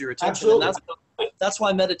to use your attention. Absolutely. And that's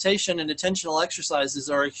why meditation and attentional exercises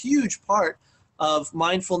are a huge part of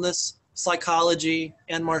mindfulness, psychology,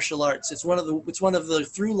 and martial arts. It's one of the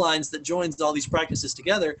through lines that joins all these practices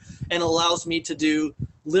together and allows me to do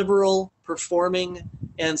liberal, performing,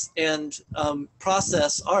 and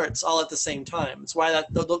process arts all at the same time. That's why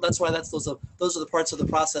those are the parts of the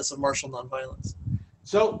process of martial nonviolence.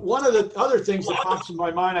 So one of the other things that pops in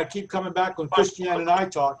my mind, I keep coming back when Christiane and I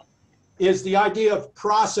talk, is the idea of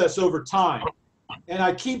process over time. And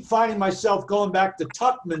I keep finding myself going back to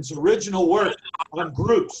Tuckman's original work on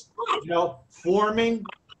groups, you know, forming,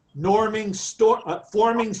 norming,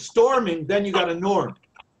 forming, storming, then you got a norm.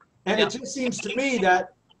 And it just seems to me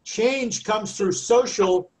that change comes through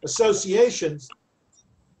social associations,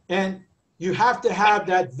 and you have to have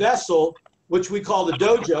that vessel, which we call the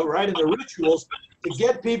dojo, right, and the rituals, to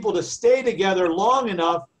get people to stay together long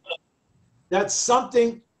enough. That's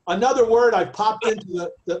something, another word I've popped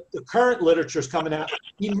into the current literature's coming out,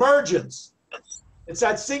 emergence. It's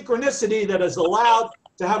that synchronicity that is allowed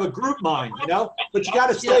to have a group mind, you know, but you got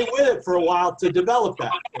to stay with it for a while to develop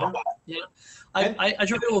that. You know? Yeah, I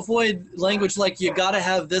try to avoid language like you got to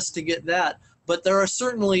have this to get that. But there are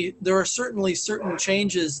certainly certain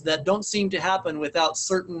changes that don't seem to happen without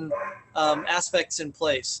certain aspects in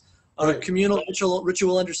place. Communal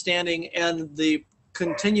ritual understanding and the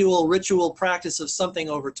continual ritual practice of something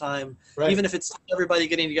over time, even if it's everybody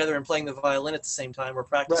getting together and playing the violin at the same time or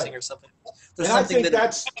practicing or something. And I think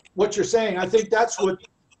that's what you're saying. I think that's what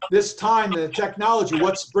this time, the technology,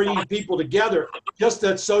 what's bringing people together, just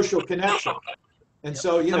that social connection. And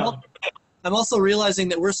so, you know. I'm also realizing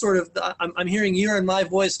that we're sort of, I'm hearing your and my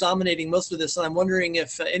voice dominating most of this, and I'm wondering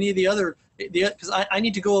if any of the other, because I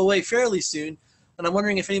need to go away fairly soon, and I'm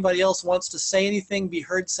wondering if anybody else wants to say anything, be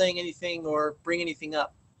heard saying anything, or bring anything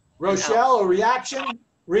up. Rochelle, a reaction?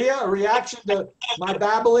 Rhea, a reaction to my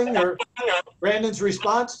babbling or Brandon's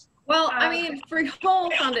response? Well, I mean,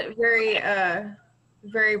 Frihol found it very,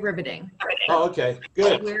 very riveting. Oh, okay,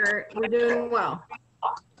 good. We're doing well.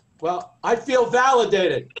 Well, I feel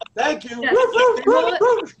validated. Thank you. Yes.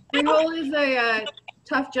 Frihol is a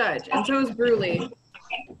tough judge, and so is Bruley.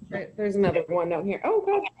 Right, there's another one down here. Oh,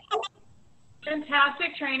 God.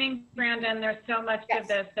 Fantastic training, Brandon. There's so much of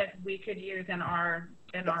this that we could use in our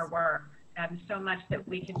work, and so much that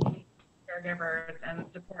we could teach caregivers and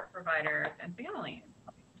support providers and families.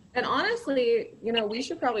 And honestly, you know, we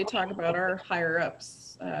should probably talk about our higher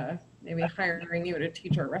ups, maybe hiring you to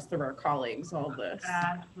teach our rest of our colleagues all this.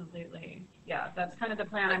 Absolutely. Yeah, that's kind of the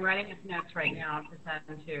plan. I'm writing his notes right now to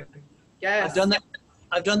send to. Yes.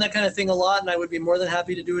 I've done that kind of thing a lot, and I would be more than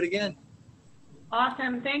happy to do it again.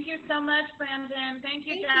 Awesome. Thank you so much, Brandon. Thank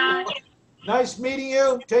you, Jack. Nice meeting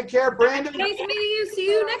you. Take care, Brandon. Nice meeting you. See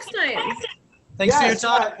you next time. Thanks for your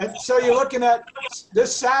time. And so you're looking at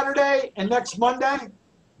this Saturday and next Monday?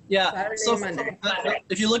 Yeah. Saturday and Monday.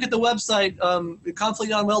 If you look at the website,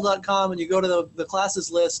 conflictdonewell.com, and you go to the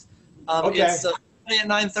classes list, it's Monday at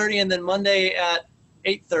 9:30 and then Monday at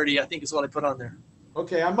 8:30, I think is what I put on there.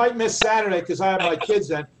 Okay, I might miss Saturday because I have my kids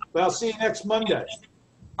then, but I'll see you next Monday.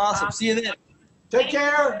 Awesome. See you then. Take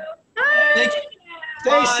care. Bye. Thank you.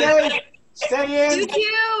 Stay safe. Stay in. You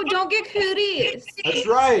too. Don't get cooties. That's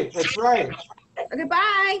right. That's right. Okay,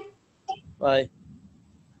 bye. Bye.